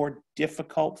make it more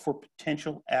difficult for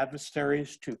potential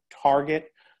adversaries to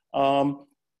target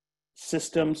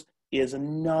systems is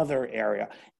another area.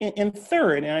 And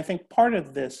third, and I think part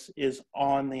of this is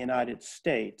on the United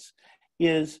States,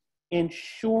 is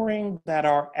ensuring that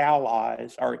our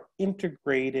allies are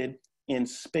integrated in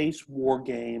space war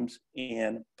games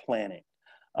and planning.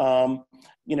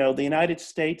 You know, the United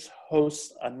States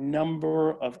hosts a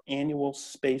number of annual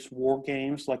space war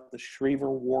games like the Schriever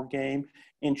War Game.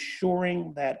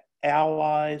 Ensuring that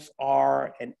allies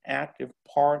are an active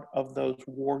part of those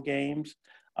war games,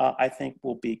 I think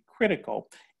will be critical.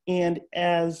 And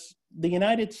as the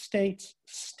United States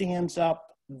stands up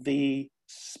the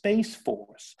Space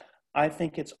Force, I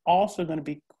think it's also going to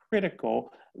be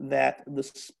critical that the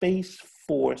Space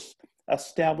Force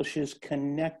establishes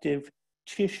connective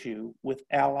tissue with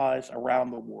allies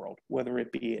around the world, whether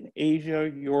it be in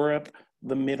Asia, Europe,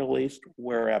 the Middle East,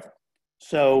 wherever.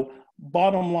 So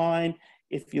bottom line,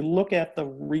 if you look at the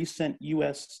recent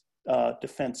US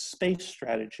defense space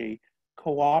strategy,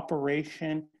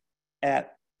 cooperation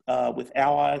with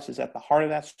allies is at the heart of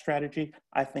that strategy.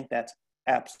 I think that's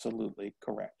absolutely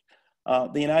correct.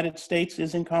 The United States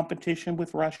is in competition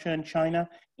with Russia and China,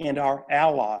 and our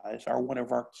allies are one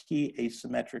of our key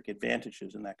asymmetric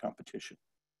advantages in that competition.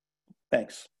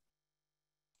 Thanks.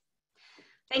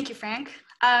 Thank you, Frank.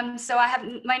 So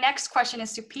my next question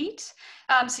is to Pete.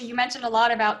 So you mentioned a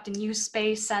lot about the new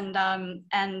space and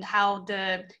how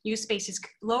the new space is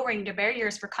lowering the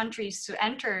barriers for countries to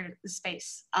enter the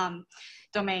space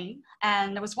domain.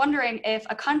 And I was wondering, if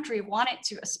a country wanted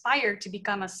to aspire to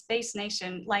become a space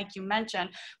nation, like you mentioned,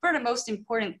 what are the most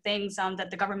important things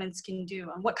that the governments can do?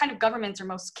 And what kind of governments are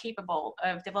most capable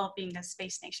of developing a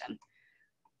space nation?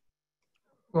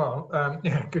 Well,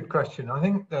 yeah, good question. I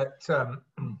think that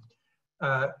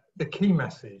the key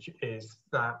message is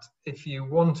that if you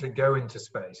want to go into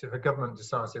space, if a government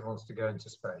decides it wants to go into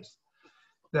space,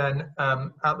 then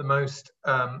at the most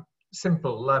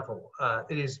simple level,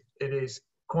 it is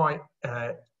quite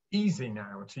easy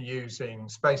now to using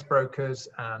space brokers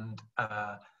and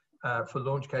for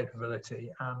launch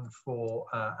capability and for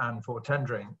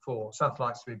tendering for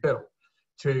satellites to be built.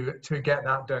 to get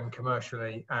that done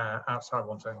commercially outside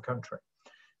one's own country.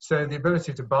 So the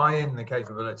ability to buy in the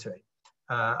capability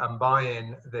and buy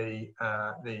in the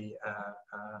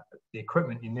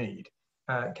equipment you need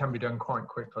can be done quite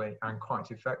quickly and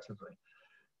quite effectively.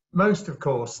 Most, of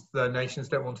course, the nations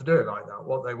don't want to do it like that.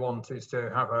 What they want is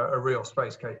to have a real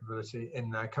space capability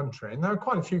in their country. And there are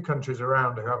quite a few countries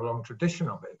around who have a long tradition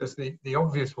of it. There's the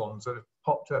obvious ones that have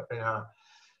popped up in our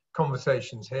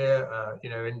conversations here, you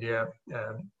know, India,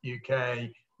 UK,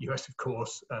 US, of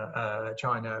course,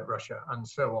 China, Russia, and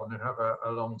so on, and have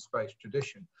a long space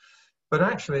tradition. But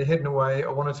actually, hidden away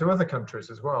are one or two other countries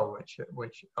as well,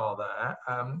 which are there.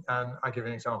 And I give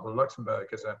an example: Luxembourg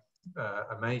as a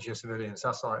major civilian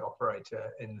satellite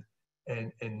operator in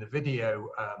the video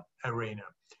arena.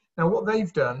 Now, what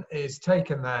they've done is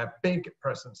taken their big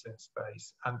presence in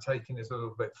space and taken it a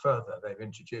little bit further. They've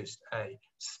introduced a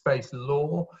space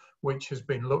law, which has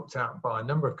been looked at by a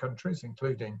number of countries,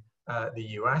 including the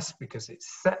US, because it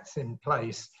sets in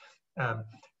place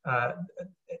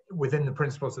within the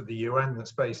principles of the UN that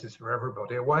space is for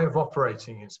everybody, a way of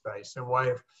operating in space, a way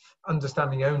of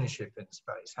understanding ownership in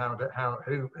space,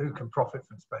 who can profit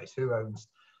from space, who owns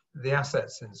the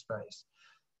assets in space.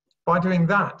 By doing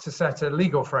that, to set a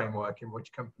legal framework in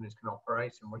which companies can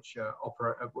operate, in which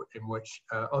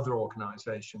other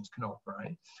organisations can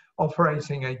operate,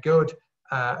 operating a good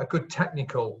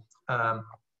technical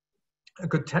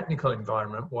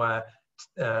environment where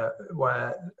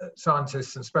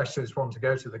scientists and specialists want to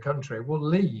go to the country will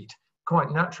lead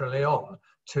quite naturally on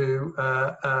to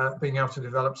being able to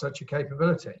develop such a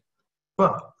capability.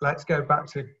 But let's go back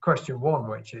to question one,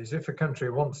 which is, if a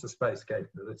country wants a space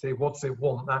capability, what does it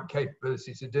want that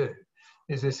capability to do?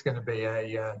 Is this going to be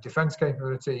a defense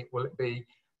capability? Will it be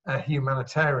a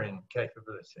humanitarian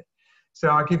capability? So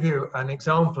I'll give you an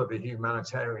example of a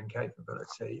humanitarian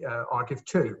capability. I'll give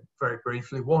two very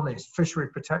briefly. One is fishery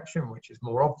protection, which is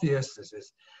more obvious. This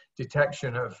is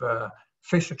detection of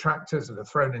fish attractors that are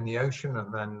thrown in the ocean,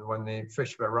 and then when the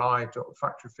fish have arrived, or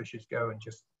factory fishes go and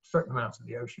just suck them out of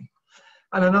the ocean.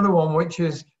 And another one, which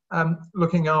is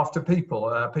looking after people,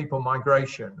 people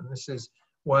migration. And this is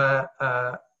where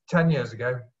 10 years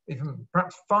ago, even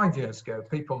perhaps 5 years ago,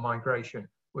 people migration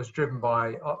was driven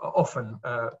by, often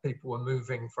people were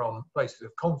moving from places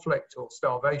of conflict or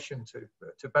starvation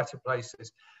to better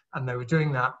places. And they were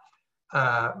doing that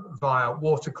via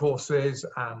watercourses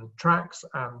and tracks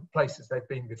and places they'd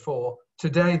been before.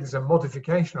 Today, there's a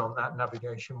modification on that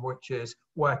navigation, which is,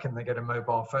 where can they get a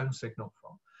mobile phone signal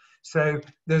from? So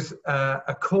there's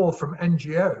a call from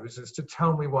NGOs as to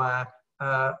tell me where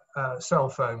cell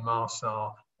phone masts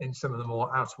are in some of the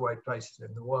more out-of-way places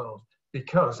in the world,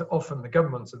 because often the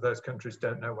governments of those countries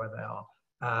don't know where they are,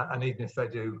 and even if they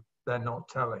do, they're not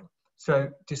telling.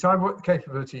 So decide what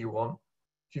capability you want.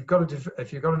 If you've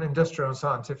got an industrial and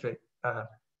scientific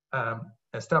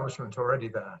establishment already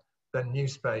there, then new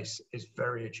space is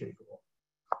very achievable.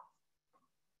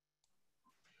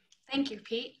 Thank you,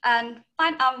 Pete. And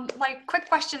like, quick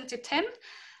question to Tim.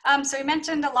 So you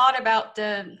mentioned a lot about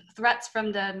the threats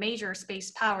from the major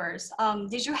space powers.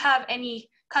 Did you have any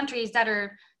countries that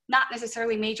are not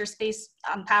necessarily major space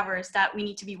powers that we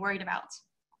need to be worried about?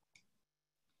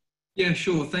 Yeah,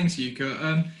 sure. Thanks,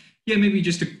 Yuka. Yeah, maybe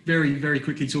just to very, very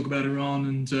quickly talk about Iran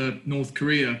and North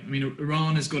Korea. I mean,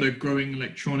 Iran has got a growing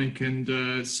electronic and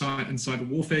cyber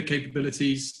warfare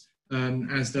capabilities,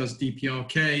 as does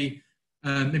DPRK.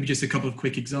 Maybe just a couple of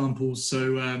quick examples.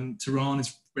 So Tehran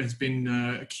has been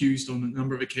accused on a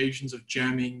number of occasions of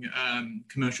jamming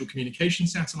commercial communication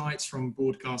satellites from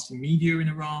broadcasting media in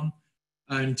Iran.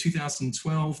 In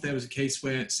 2012, there was a case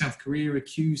where South Korea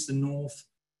accused the North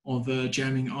of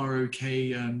jamming ROK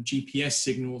GPS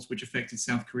signals, which affected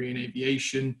South Korean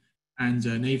aviation and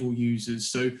naval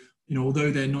users. So, you know,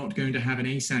 although they're not going to have an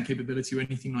ASAT capability or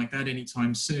anything like that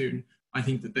anytime soon, I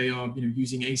think that they are, you know,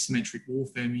 using asymmetric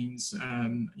warfare means,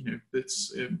 you know,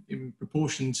 that's in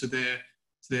proportion to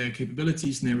their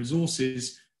capabilities and their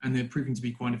resources, and they're proving to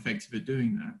be quite effective at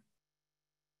doing that.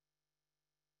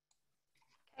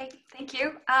 Okay, thank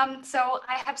you. So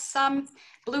I have some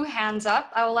blue hands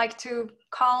up. I would like to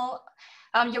call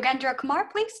Yogendra Kumar,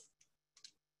 please.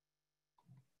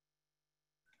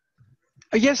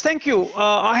 Yes, thank you.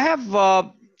 I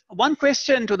have one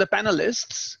question to the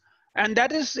panelists, and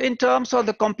that is in terms of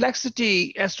the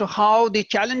complexity as to how the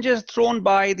challenges thrown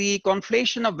by the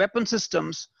conflation of weapon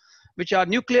systems, which are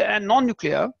nuclear and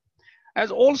non-nuclear,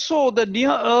 as also the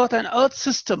near-Earth and Earth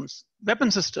systems, weapon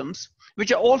systems,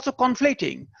 which are also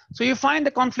conflating. So you find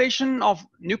the conflation of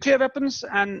nuclear weapons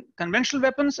and conventional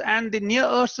weapons and the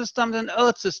near-Earth systems and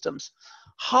Earth systems.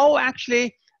 How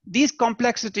actually these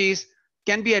complexities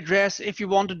can be addressed if you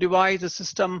want to devise a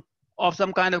system of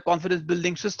some kind of confidence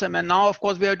building system. And now, of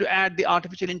course, we have to add the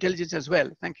artificial intelligence as well.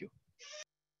 Thank you.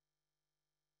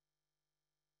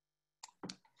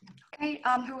 Okay,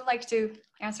 who would like to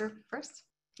answer first?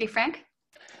 Hey, Frank?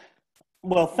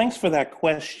 Well, thanks for that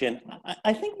question.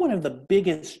 I think one of the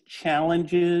biggest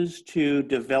challenges to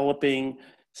developing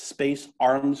space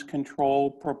arms control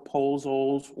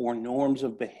proposals or norms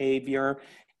of behavior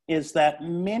is that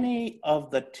many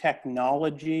of the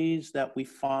technologies that we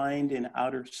find in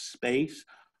outer space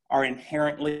are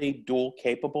inherently dual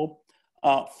capable.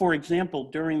 For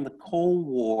example, during the Cold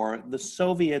War, the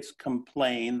Soviets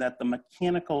complained that the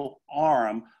mechanical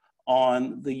arm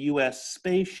on the US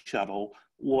space shuttle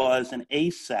was an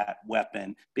ASAT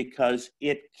weapon because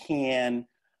it could,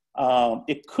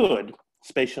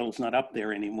 space shuttle's not up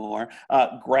there anymore,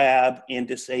 grab and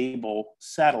disable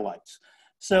satellites.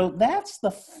 So that's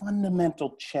the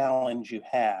fundamental challenge you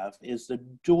have, is the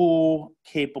dual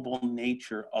capable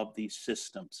nature of these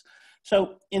systems.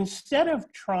 So instead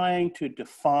of trying to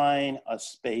define a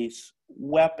space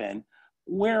weapon,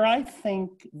 where I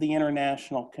think the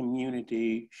international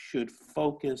community should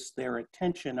focus their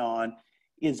attention on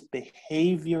is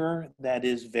behavior that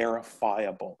is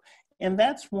verifiable. And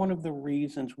that's one of the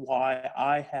reasons why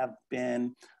I have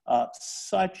been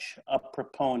such a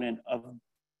proponent of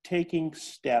taking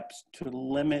steps to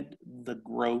limit the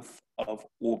growth of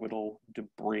orbital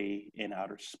debris in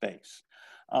outer space.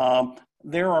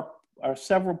 There are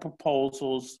several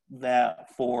proposals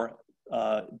that for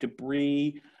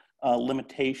debris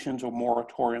limitations or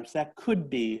moratoriums that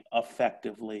could be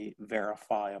effectively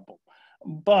verifiable.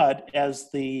 But as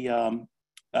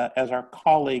our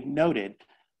colleague noted,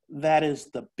 that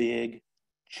is the big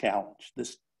challenge,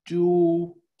 this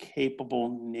dual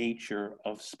capable nature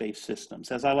of space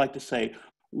systems. As I like to say,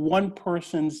 one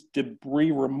person's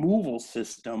debris removal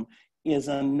system is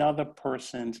another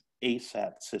person's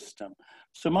ASAT system.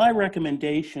 So my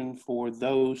recommendation for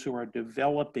those who are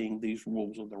developing these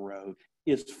rules of the road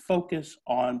is focus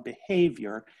on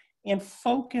behavior and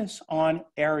focus on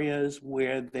areas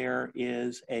where there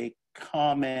is a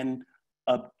common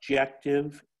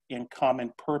objective and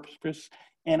common purpose.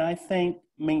 And I think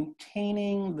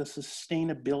maintaining the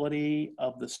sustainability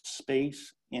of the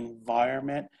space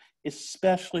environment,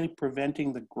 especially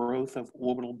preventing the growth of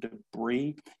orbital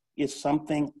debris, is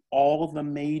something all of the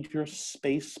major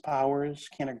space powers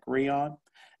can agree on,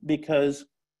 because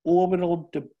orbital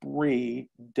debris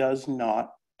does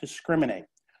not discriminate.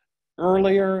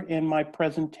 Earlier in my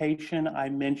presentation, I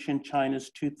mentioned China's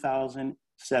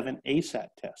 2007 ASAT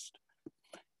test.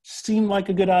 Seemed like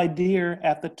a good idea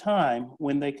at the time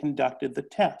when they conducted the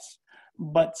test.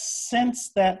 But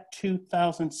since that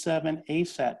 2007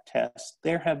 ASAT test,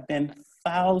 there have been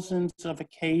thousands of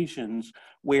occasions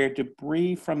where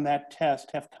debris from that test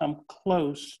have come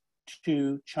close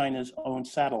to China's own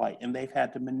satellite, and they've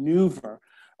had to maneuver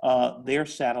their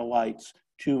satellites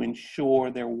to ensure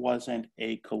there wasn't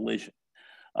a collision.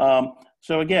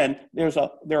 So again,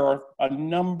 there are a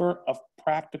number of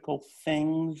practical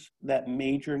things that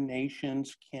major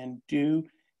nations can do,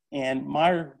 and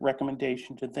my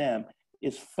recommendation to them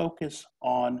is focus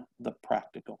on the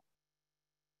practical.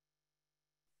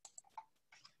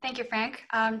 Thank you, Frank.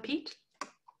 Pete?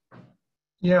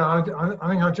 Yeah, I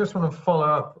think I just want to follow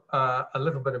up a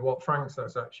little bit of what Frank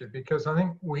says, actually, because I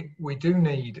think we do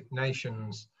need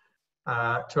nations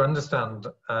to understand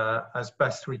as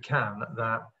best we can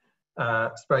that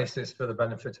space is for the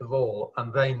benefit of all,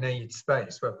 and they need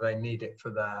space, whether they need it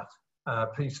for their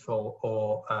peaceful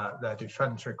or their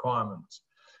defense requirements.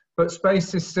 But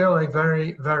space is still a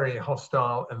very, very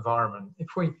hostile environment. If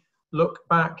we look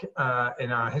back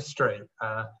in our history,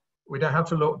 we don't have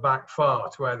to look back far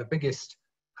to where the biggest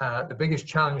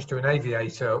challenge to an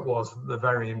aviator was the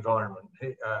very environment.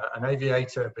 An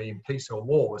aviator, be in peace or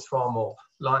war, was far more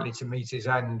likely to meet his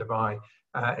end by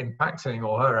impacting,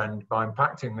 or her end by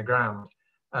impacting the ground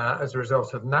as a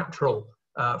result of natural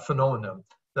phenomena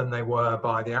than they were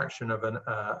by the action of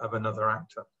another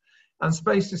actor. And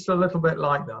space is still a little bit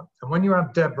like that. And when you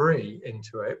add debris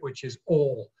into it, which is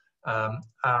all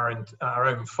our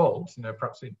own fault,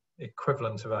 perhaps the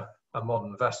equivalent of a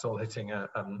modern vessel hitting a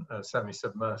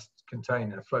semi-submerged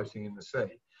container floating in the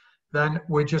sea, then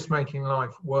we're just making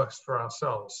life worse for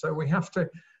ourselves. So we have to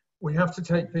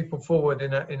take people forward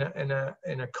in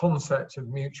a concept of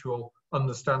mutual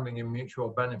understanding and mutual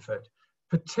benefit,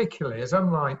 particularly as,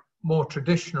 unlike more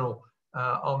traditional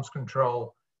arms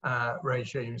control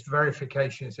regimes,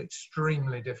 verification is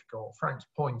extremely difficult. Frank's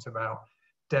point about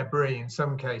debris in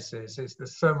some cases is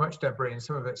there's so much debris and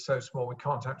some of it's so small we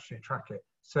can't actually track it.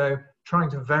 So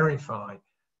trying to verify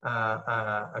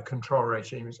a control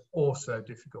regime is also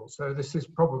difficult. So this is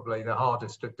probably the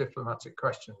hardest of diplomatic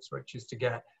questions, which is to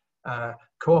get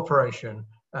cooperation,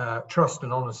 trust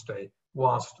and honesty,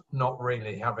 whilst not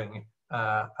really having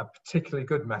a particularly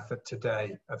good method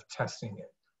today of testing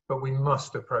it. But we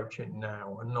must approach it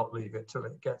now and not leave it till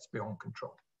it gets beyond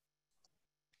control.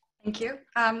 Thank you.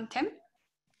 Tim?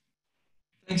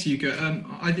 Thanks, Yuka.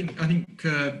 I think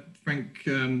Frank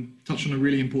touched on a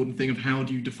really important thing of how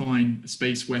do you define a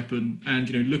space weapon, and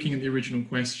looking at the original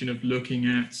question of looking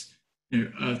at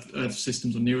Earth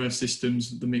systems or near-Earth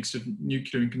systems, the mix of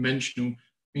nuclear and conventional.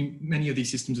 I mean, many of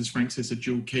these systems, as Frank says, are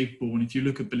dual capable, and if you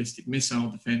look at ballistic missile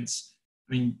defense,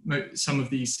 I mean, some of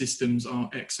these systems are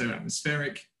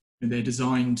exo-atmospheric, and they're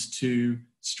designed to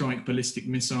strike ballistic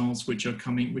missiles which are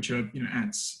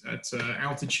at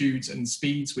altitudes and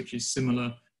speeds which is similar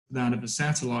to that of a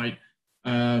satellite.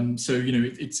 So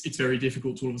it's very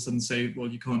difficult to all of a sudden say, well,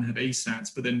 you can't have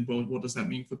ASATs, but then, well, what does that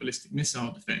mean for ballistic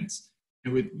missile defense?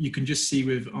 You can just see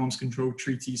with arms control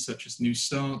treaties such as New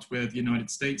START, where the United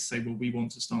States say, well, we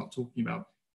want to start talking about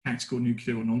tactical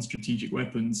nuclear or non-strategic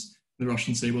weapons. The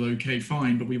Russians say, well, okay,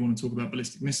 fine, but we want to talk about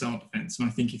ballistic missile defense. And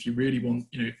I think if you really want,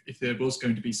 if there was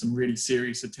going to be some really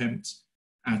serious attempt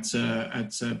at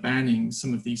banning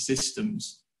some of these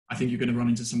systems, I think you're going to run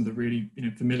into some of the really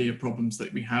familiar problems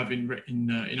that we have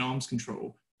in arms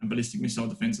control, and ballistic missile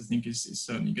defense, I think, is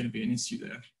certainly going to be an issue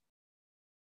there.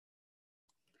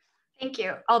 Thank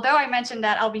you. Although I mentioned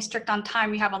that I'll be strict on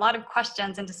time, we have a lot of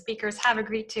questions and the speakers have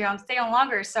agreed to stay on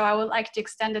longer. So I would like to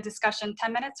extend the discussion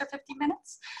 10 minutes or 15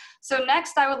 minutes. So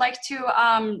next I would like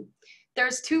to,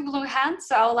 there's two blue hands.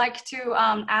 So I would like to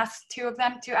ask two of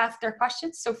them to ask their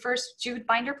questions. So first, Jude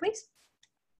Binder, please.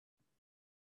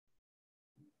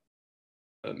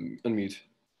 Unmute.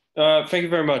 Thank you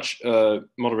very much,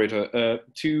 moderator.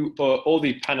 To all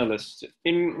the panelists,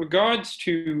 in regards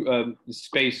to the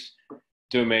space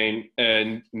domain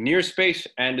and near space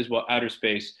and as well outer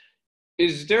space,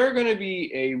 is there going to be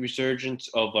a resurgence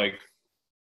of like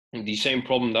the same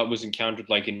problem that was encountered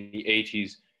like in the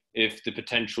 80s if the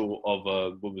potential of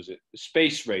a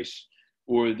space race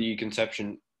or the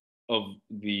conception of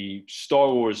the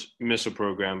Star Wars missile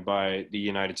program by the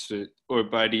United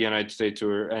States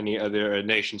or any other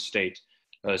nation state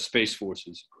space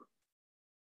forces?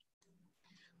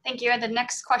 Thank you. And the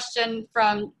next question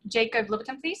from Jacob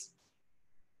Littleton, please.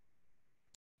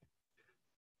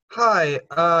 Hi,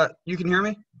 you can hear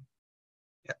me?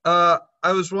 I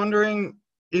was wondering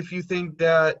if you think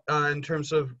that in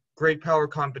terms of great power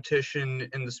competition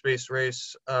in the space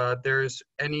race, there's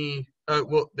any,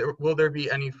 will there be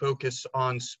any focus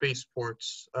on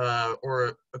spaceports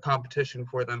or a competition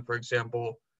for them, for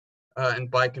example, in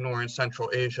Baikonur in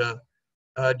Central Asia?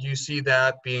 Do you see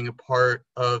that being a part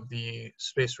of the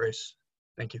space race?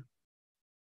 Thank you.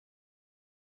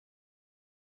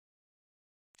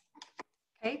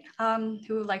 Okay,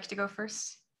 who would like to go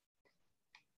first?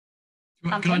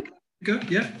 Can I go?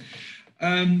 Yeah.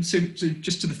 So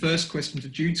just to the first question, to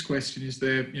Jude's question, is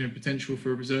there potential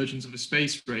for a resurgence of a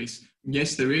space race?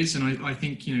 Yes, there is, and I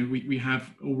think we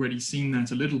have already seen that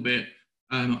a little bit.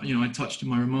 I touched in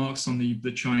my remarks on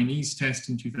the Chinese test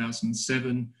in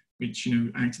 2007, which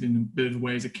acted in a bit of a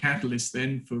way as a catalyst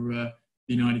then for the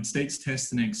United States test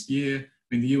the next year.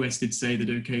 I mean, the US did say that,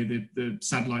 okay, the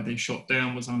satellite they shot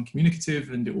down was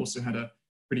uncommunicative, and it also had a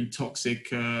pretty toxic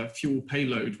fuel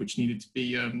payload, which needed to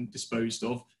be disposed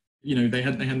of. They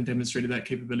hadn't demonstrated that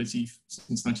capability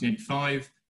since 1985.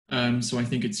 So I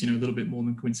think it's, a little bit more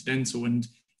than coincidental. And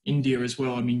India as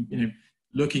well, I mean,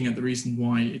 looking at the reason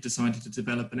why it decided to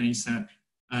develop an ASAT,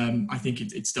 I think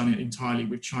it's done it entirely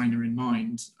with China in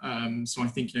mind. So I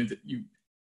think, that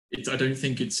I don't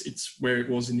think it's where it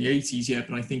was in the 80s yet,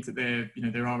 but I think that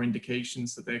there are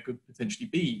indications that there could potentially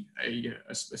be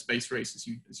a space race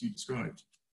as you described.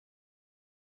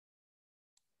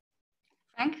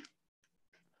 Frank?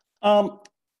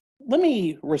 Let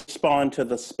me respond to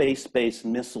the space-based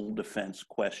missile defense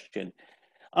question.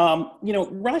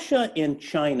 Russia and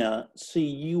China see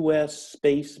U.S.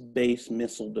 space-based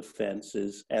missile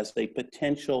defenses as a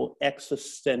potential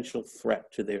existential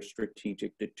threat to their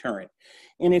strategic deterrent.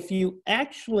 And if you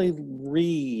actually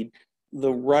read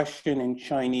the Russian and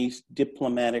Chinese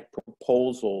diplomatic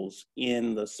proposals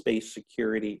in the space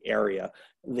security area,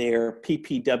 their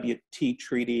PPWT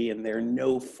treaty and their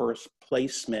no first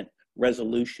placement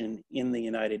resolution in the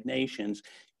United Nations,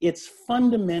 it's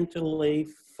fundamentally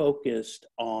focused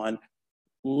on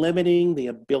limiting the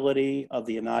ability of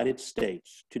the United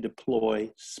States to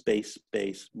deploy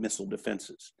space-based missile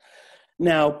defenses.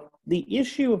 Now, the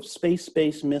issue of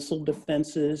space-based missile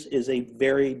defenses is a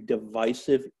very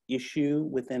divisive issue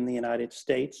within the United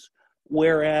States,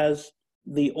 whereas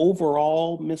the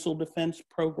overall missile defense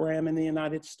program in the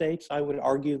United States, I would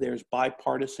argue there's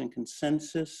bipartisan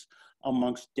consensus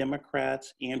amongst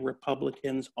Democrats and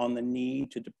Republicans on the need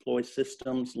to deploy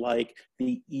systems like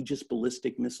the Aegis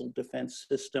ballistic missile defense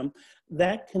system.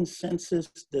 That consensus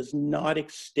does not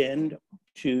extend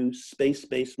to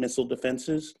space-based missile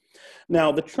defenses.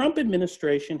 Now, the Trump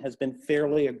administration has been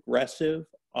fairly aggressive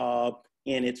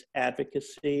in its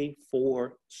advocacy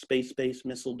for space-based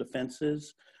missile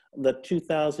defenses. The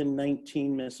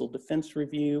 2019 Missile Defense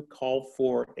Review called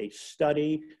for a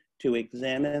study to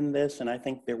examine this, and I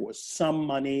think there was some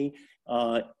money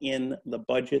in the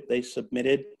budget they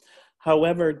submitted.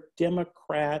 However,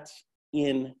 Democrats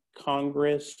in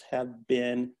Congress have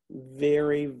been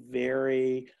very,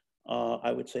 very,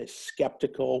 I would say,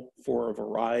 skeptical for a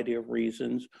variety of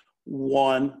reasons.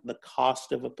 One, the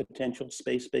cost of a potential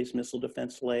space-based missile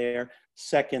defense layer.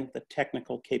 Second, the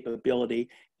technical capability.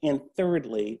 And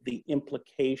thirdly, the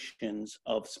implications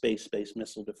of space-based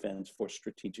missile defense for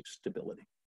strategic stability.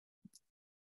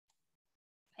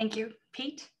 Thank you.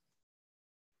 Pete?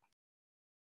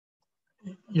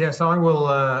 Yes, I will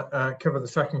cover the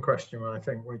second question, I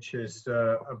think, which is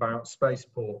about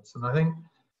spaceports. And I think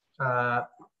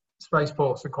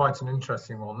spaceports are quite an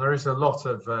interesting one. There is a lot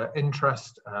of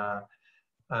interest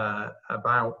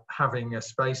about having a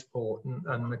spaceport.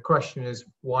 And the question is,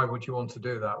 why would you want to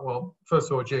do that? Well, first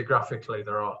of all, geographically,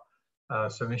 there are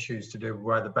some issues to do with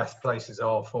where the best places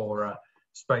are for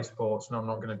spaceports, and I'm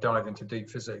not going to dive into deep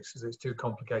physics because it's too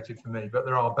complicated for me, but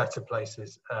there are better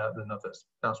places than others.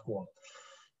 That's one.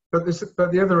 But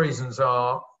the other reasons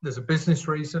are, there's a business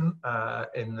reason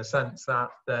in the sense that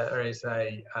there is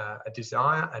a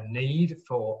desire, a need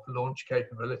for launch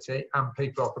capability, and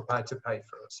people are prepared to pay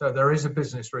for it. So there is a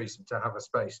business reason to have a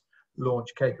space launch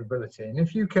capability. And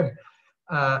if you can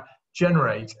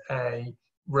generate a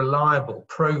reliable,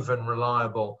 proven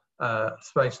reliable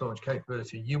space launch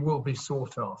capability, you will be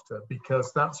sought after,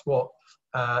 because that's what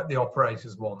the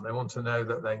operators want. They want to know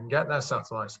that they can get their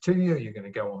satellites to you, you're going to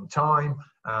go on time,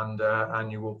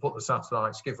 and you will put the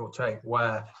satellites, give or take,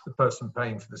 where the person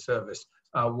paying for the service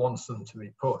wants them to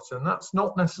be put. And that's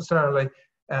not necessarily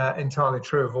entirely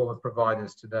true of all the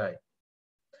providers today.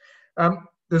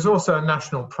 There's also a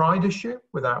national pride issue,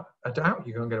 without a doubt.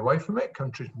 You can't get away from it.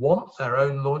 Countries want their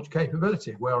own launch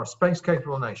capability. We are a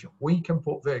space-capable nation. We can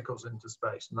put vehicles into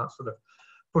space, and that sort of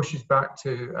pushes back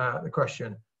to the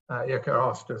question Yuka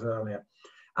asked us earlier.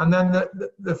 And then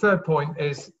the third point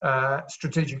is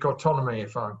strategic autonomy,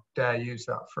 if I dare use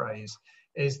that phrase,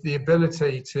 is the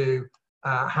ability to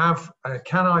have,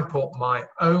 can I put my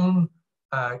own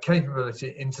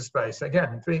capability into space?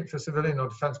 Again, be it for civilian or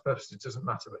defense purposes, it doesn't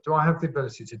matter, but do I have the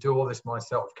ability to do all this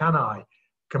myself? Can I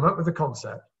come up with a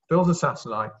concept, build a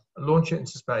satellite, launch it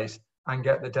into space, and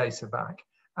get the data back?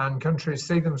 And countries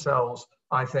see themselves,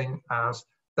 I think, as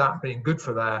that being good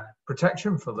for their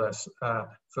protection, for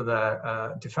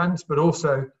their defense, but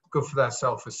also good for their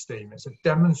self-esteem. It's a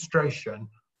demonstration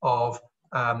of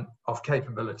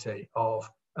capability, of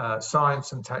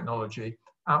science and technology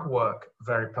at work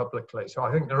very publicly. So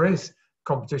I think there is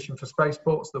competition for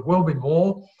spaceports. There will be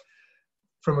more.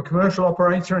 From a commercial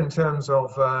operator in terms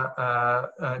of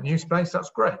new space,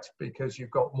 that's great, because you've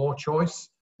got more choice,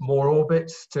 more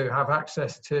orbits to have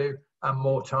access to, and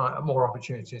more time, more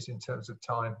opportunities in terms of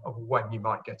time of when you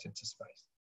might get into space.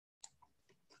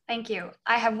 Thank you.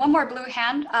 I have one more blue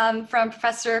hand from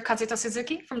Professor Kazuto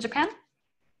Suzuki from Japan.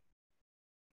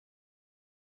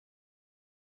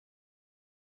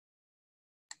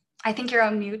 I think you're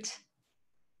on mute.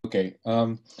 Okay.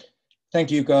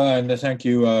 Thank you, Yuka, and thank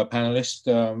you, panelists.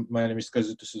 My name is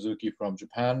Kazuto Suzuki from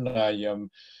Japan.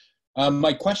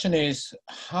 My question is,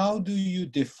 how do you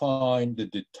define the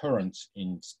deterrence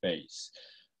in space?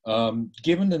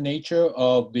 Given the nature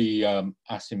of the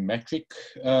asymmetric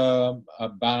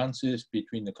balances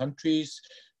between the countries,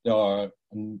 there are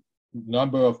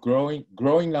a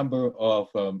growing number of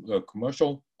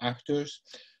commercial actors.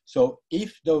 So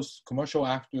if those commercial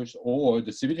actors or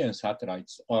the civilian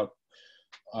satellites are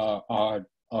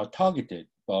targeted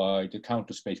by the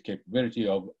counter space capability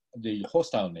of the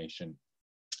hostile nation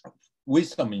with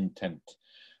some intent,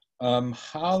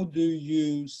 how do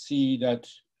you see that?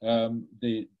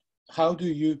 How do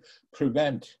you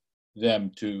prevent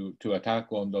them to attack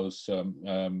on those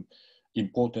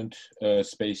important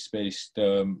space-based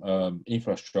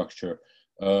infrastructure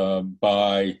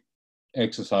by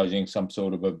exercising some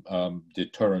sort of a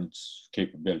deterrence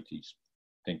capabilities?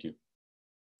 Thank you.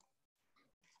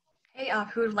 Hey,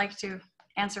 who would like to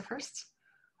answer first?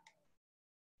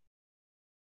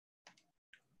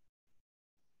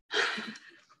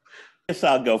 Guess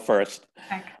I'll go first.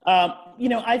 Okay.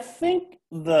 I think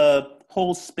the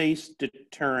whole space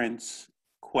deterrence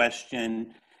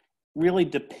question really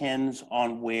depends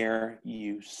on where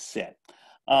you sit.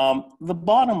 The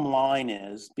bottom line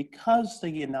is, because the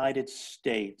United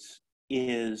States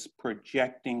is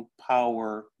projecting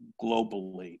power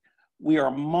globally, we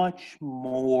are much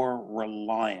more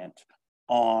reliant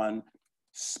on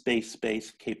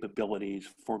space-based capabilities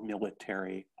for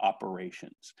military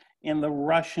operations. And the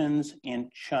Russians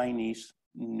and Chinese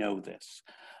know this.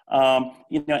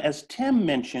 As Tim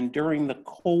mentioned, during the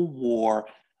Cold War,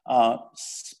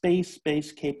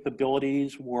 space-based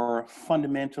capabilities were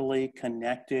fundamentally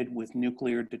connected with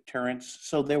nuclear deterrence.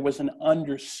 So there was an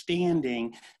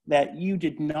understanding that you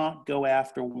did not go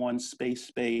after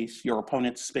your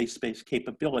opponent's space-based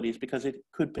capabilities, because it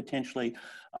could potentially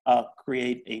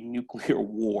create a nuclear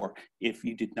war if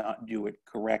you did not do it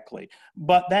correctly.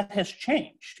 But that has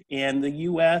changed. And the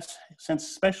US,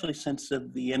 especially since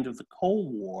the end of the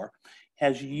Cold War,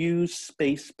 has used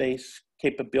space-based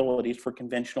capabilities for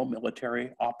conventional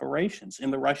military operations.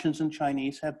 And the Russians and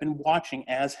Chinese have been watching,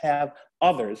 as have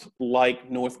others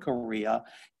like North Korea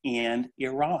and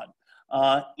Iran.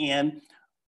 And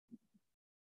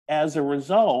as a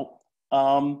result,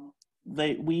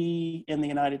 we in the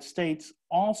United States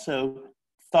also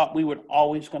thought we were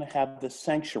always going to have this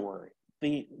sanctuary.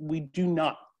 We do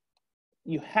not.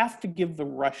 You have to give the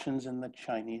Russians and the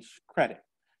Chinese credit.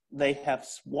 They have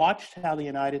watched how the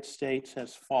United States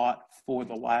has fought for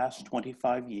the last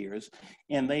 25 years,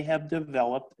 and they have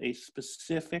developed a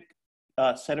specific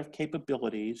set of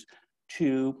capabilities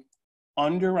to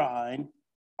undermine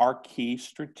our key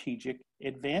strategic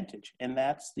advantage, and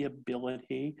that's the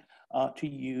ability to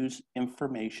use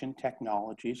information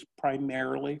technologies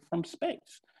primarily from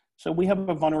space. So we have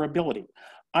a vulnerability.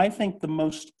 I think the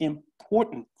most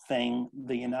important thing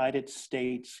the United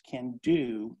States can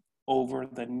do over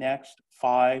the next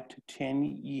 5 to 10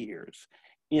 years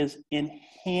is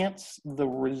enhance the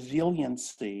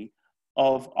resiliency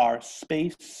of our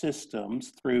space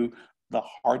systems through the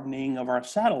hardening of our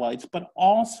satellites, but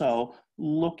also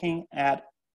looking at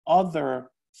other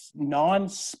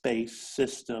non-space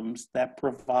systems that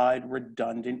provide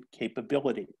redundant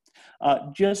capability.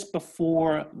 Just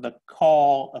before the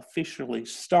call officially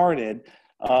started,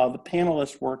 the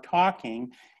panelists were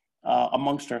talking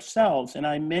amongst ourselves, and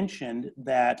I mentioned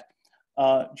that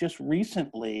just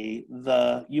recently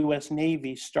the US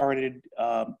Navy started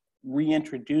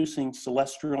reintroducing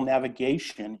celestial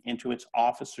navigation into its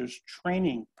officers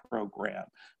training program,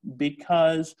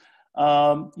 because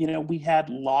we had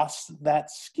lost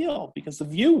that skill, because the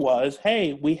view was,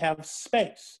 hey, we have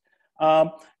space.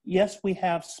 Yes, we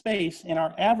have space, and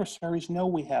our adversaries know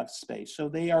we have space, so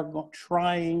they are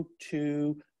trying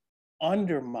to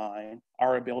undermine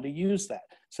our ability to use that.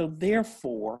 So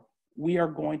therefore, we are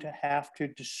going to have to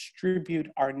distribute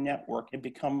our network and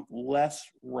become less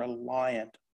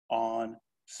reliant on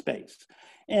space.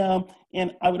 And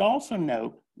I would also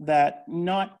note that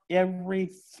not every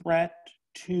threat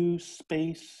to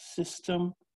space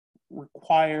system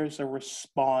requires a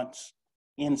response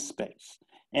in space.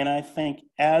 And I think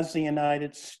as the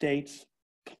United States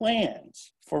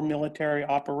plans for military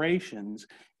operations,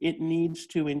 it needs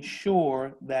to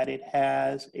ensure that it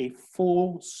has a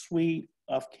full suite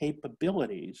of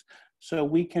capabilities so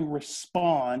we can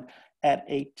respond at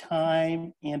a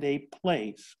time and a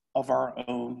place of our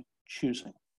own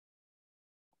choosing.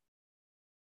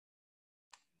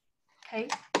 Okay.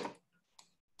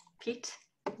 Pete?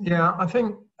 Yeah, I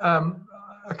think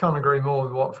I can't agree more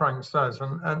with what Frank says.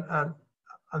 And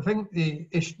I think the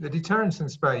deterrence in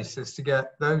space is to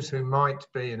get those who might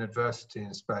be in adversity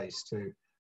in space to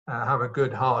have a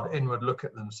good, hard inward look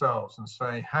at themselves and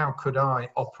say, how could I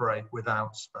operate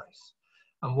without space?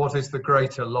 And what is the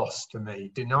greater loss to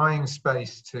me? Denying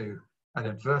space to an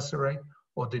adversary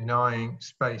or denying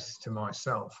space to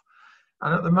myself?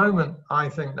 And at the moment, I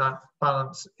think that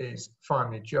balance is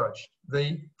finely judged.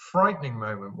 The frightening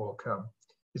moment will come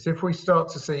is if we start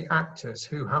to see actors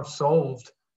who have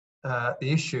solved the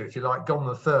issue, if you like, gone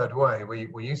the third way.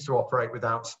 We used to operate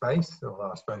without space,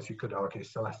 although I suppose you could argue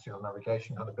celestial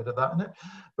navigation had a bit of that in it,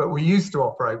 but we used to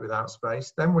operate without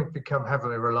space. Then we've become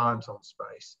heavily reliant on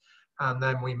space. And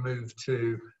then we move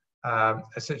to a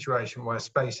situation where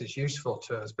space is useful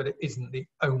to us, but it isn't the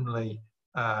only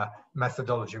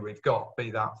methodology we've got, be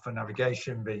that for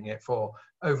navigation, being it for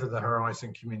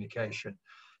over-the-horizon communication.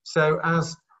 So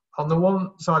as on the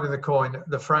one side of the coin,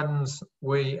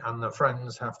 we and the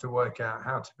friends have to work out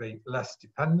how to be less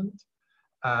dependent.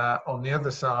 On the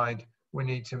other side, we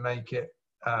need to make it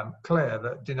clear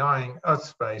that denying us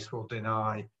space will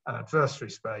deny an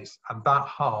adversary space, and that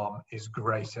harm is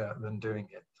greater than doing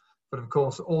it. But of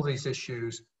course, all these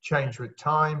issues change with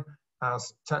time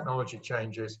as technology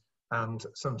changes, and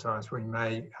sometimes we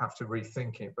may have to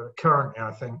rethink it. But currently,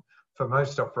 I think for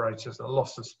most operators, the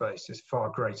loss of space is far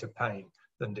greater pain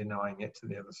than denying it to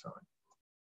the other side.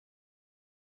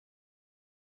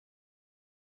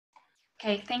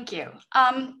 Okay, thank you.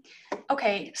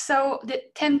 Okay, so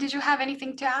Tim, did you have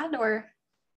anything to add, or?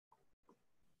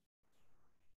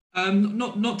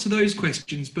 Not to those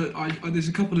questions, but there's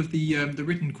a couple of the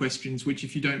written questions, which,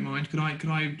 if you don't mind, could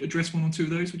I address one or two of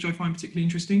those, which I find particularly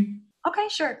interesting? Okay,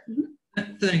 sure.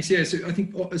 Mm-hmm. Thanks. Yeah. So I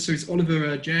think it's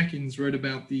Oliver Jackins wrote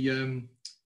about the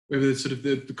whether sort of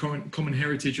the common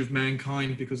heritage of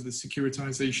mankind because of the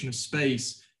securitization of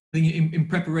space. I think in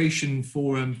preparation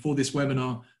for this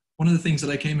webinar, one of the things that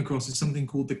I came across is something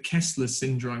called the Kessler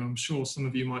syndrome. I'm sure some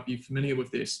of you might be familiar with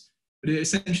this, but it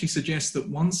essentially suggests that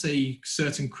once a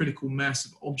certain critical mass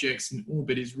of objects in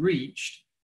orbit is reached,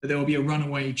 that there will be a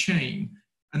runaway chain.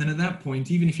 And then at that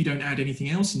point, even if you don't add anything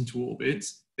else into orbit,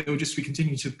 there will just be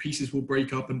pieces will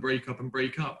break up and break up and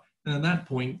break up. And at that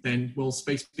point, then, well,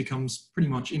 space becomes pretty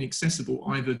much inaccessible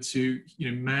either to,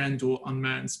 manned or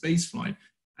unmanned spaceflight.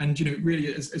 And,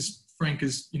 really, as Frank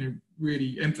has,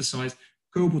 really emphasized,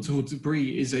 co-orbital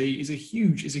debris is a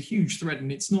huge threat,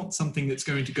 and it's not something that's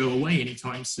going to go away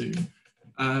anytime soon.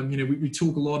 We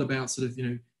talk a lot about sort of,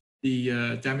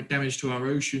 the damage to our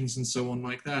oceans and so on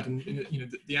like that, and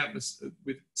the atmosphere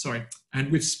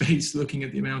with space, looking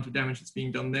at the amount of damage that's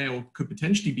being done there or could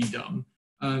potentially be done,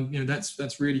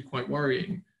 that's really quite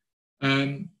worrying.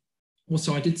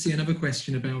 Also, I did see another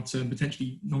question about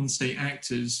potentially non-state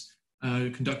actors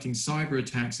conducting cyber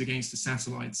attacks against a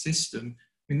satellite system.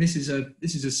 I mean, this is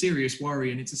a serious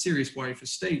worry, and it's a serious worry for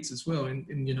states as well. In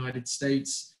the United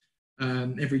States,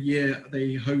 every year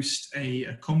they host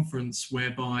a conference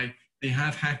whereby they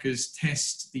have hackers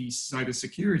test the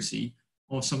cybersecurity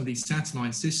of some of these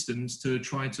satellite systems to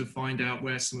try to find out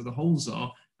where some of the holes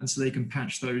are, and so they can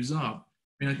patch those up.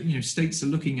 I mean, I think states are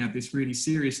looking at this really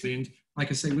seriously, and like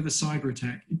I say, with a cyber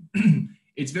attack,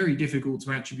 it's very difficult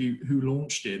to attribute who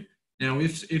launched it. Now,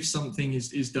 if something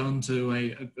is done to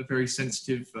a very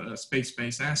sensitive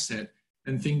space-based asset,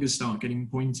 then fingers start getting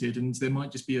pointed, and there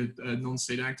might just be a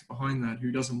non-state actor behind that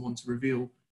who doesn't want to reveal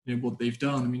what they've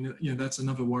done. I mean, that's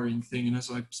another worrying thing. And as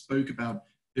I spoke about,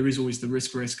 there is always the risk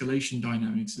for escalation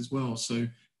dynamics as well. So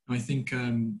I think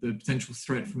the potential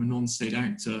threat from a non-state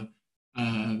actor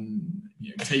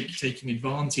taking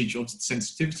advantage of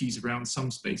sensitivities around some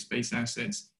space-based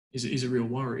assets is a real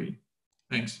worry.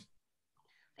 Thanks.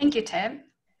 Thank you, Tim.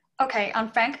 Okay,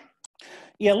 Frank.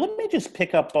 Yeah, let me just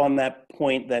pick up on that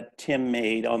point that Tim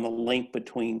made on the link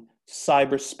between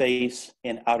cyberspace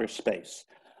and outer space.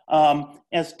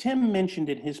 As Tim mentioned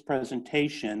in his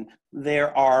presentation,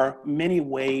 there are many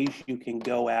ways you can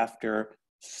go after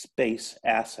space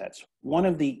assets. One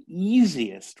of the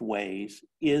easiest ways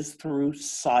is through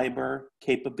cyber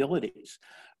capabilities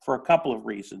for a couple of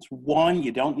reasons. One,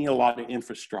 you don't need a lot of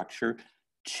infrastructure.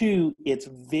 Two, it's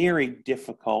very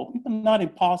difficult, not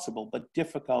impossible, but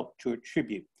difficult to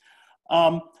attribute.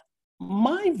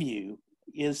 My view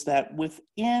is that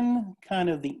within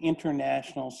kind of the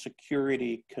international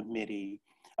security community,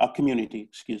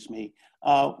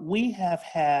 we have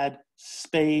had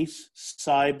space,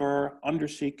 cyber,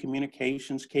 undersea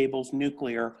communications, cables,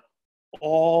 nuclear,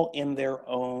 all in their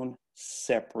own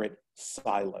separate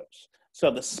silos.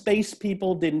 So the space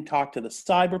people didn't talk to the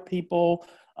cyber people.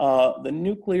 The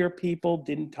nuclear people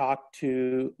didn't talk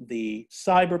to the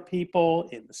cyber people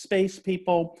and the space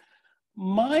people.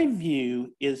 My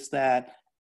view is that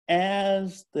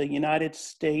as the United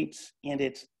States and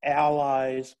its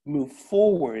allies move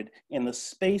forward in the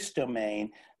space domain,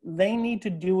 they need to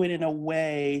do it in a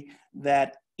way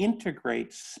that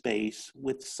integrates space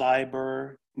with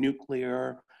cyber,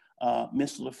 nuclear,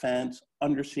 missile defense,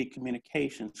 undersea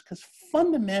communications, because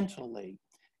fundamentally,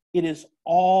 it is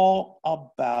all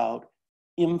about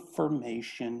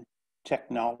information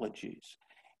technologies.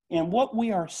 And what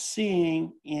we are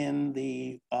seeing in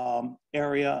the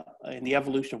area, in the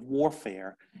evolution of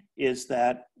warfare, is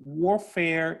that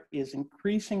warfare is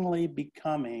increasingly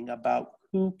becoming about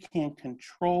who can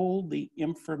control the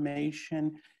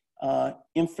information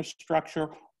infrastructure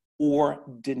or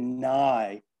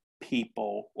deny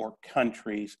people or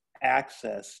countries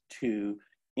access to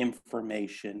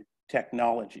information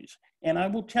technologies. And I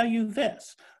will tell you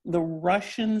this, the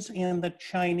Russians and the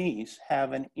Chinese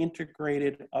have an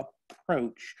integrated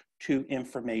approach to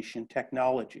information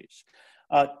technologies.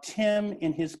 Tim,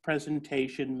 in his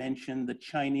presentation, mentioned the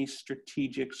Chinese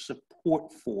Strategic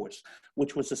Support Force,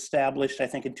 which was established, I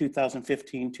think, in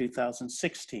 2015,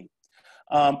 2016.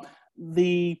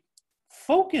 The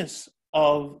focus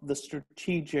of the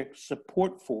Strategic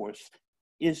Support Force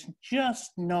is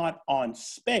just not on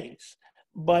space,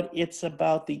 but it's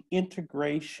about the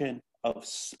integration of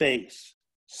space,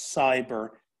 cyber,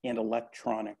 and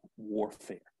electronic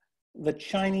warfare. The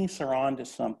Chinese are onto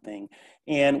something,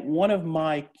 and one of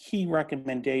my key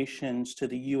recommendations to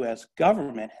the US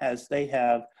government, as they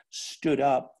have stood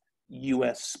up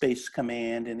US Space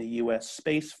Command and the US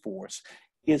Space Force,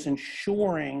 is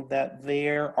ensuring that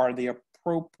there are the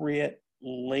appropriate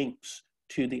links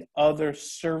to the other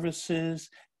services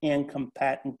and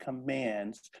combatant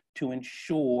commands to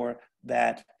ensure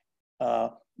that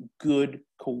good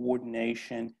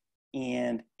coordination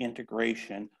and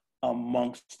integration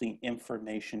amongst the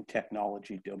information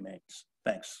technology domains.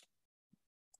 Thanks.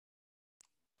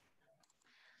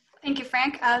 Thank you,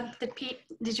 Frank. Pete,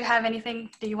 did you have anything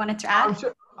that you wanted to add?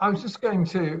 I was just going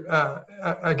to,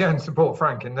 again, support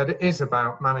Frank in that it is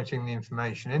about managing the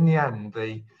information. In the end,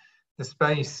 the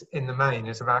space in the main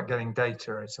is about getting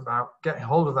data. It's about getting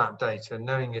hold of that data,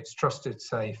 knowing it's trusted,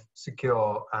 safe,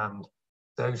 secure, and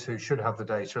those who should have the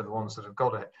data are the ones that have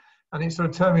got it. And it sort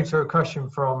of turned me to a question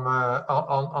from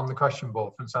on the question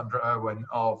board from Sandra Irwin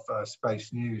of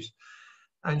Space News.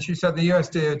 And she said the US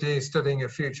DoD is studying a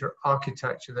future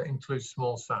architecture that includes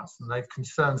small sats, and they've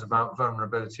concerns about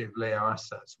vulnerability of LEO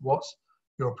assets. What's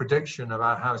your prediction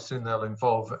about how soon they'll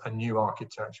involve a new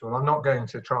architecture? Well, I'm not going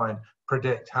to try and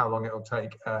predict how long it will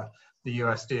take the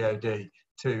US DoD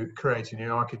to create a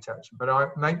new architecture, but I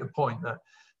make the point that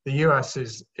the US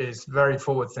is very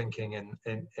forward-thinking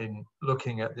in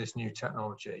looking at this new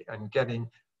technology and getting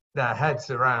their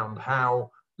heads around how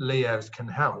LEOs can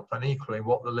help, and equally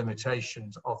what the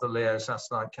limitations of the LEO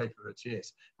satellite capability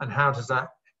is, and how does that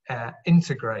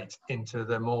integrate into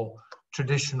the more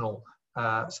traditional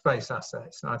space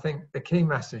assets. And I think the key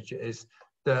message is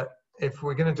that if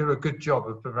we're going to do a good job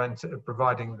of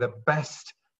providing the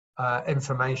best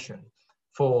information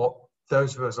for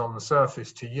those of us on the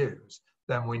surface to use,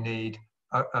 then we need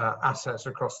assets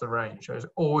across the range. There's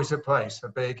always a place for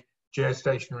big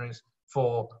geostationaries,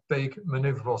 for big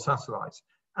maneuverable satellites,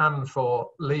 and for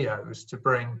LEOs to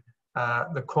bring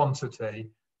the quantity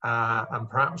and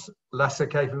perhaps lesser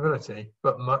capability,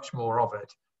 but much more of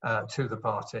it to the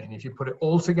party. And if you put it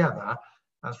all together,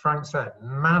 as Frank said,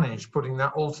 manage putting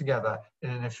that all together in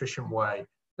an efficient way,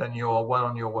 then you're well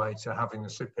on your way to having the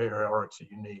superiority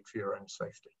you need for your own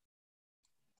safety.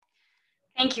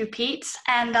 Thank you, Pete.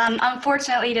 And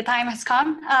unfortunately, the time has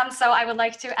come. So I would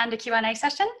like to end the Q&A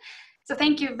session. So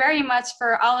thank you very much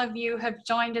for all of you who have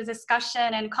joined the discussion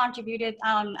and contributed,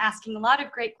 asking a lot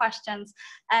of great questions.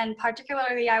 And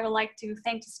particularly, I would like to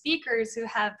thank the speakers who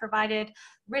have provided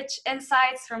rich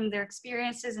insights from their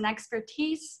experiences and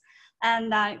expertise.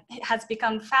 And it has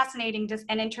become fascinating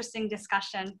and interesting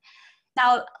discussion.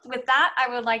 Now, with that, I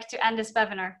would like to end this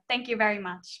webinar. Thank you very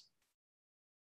much.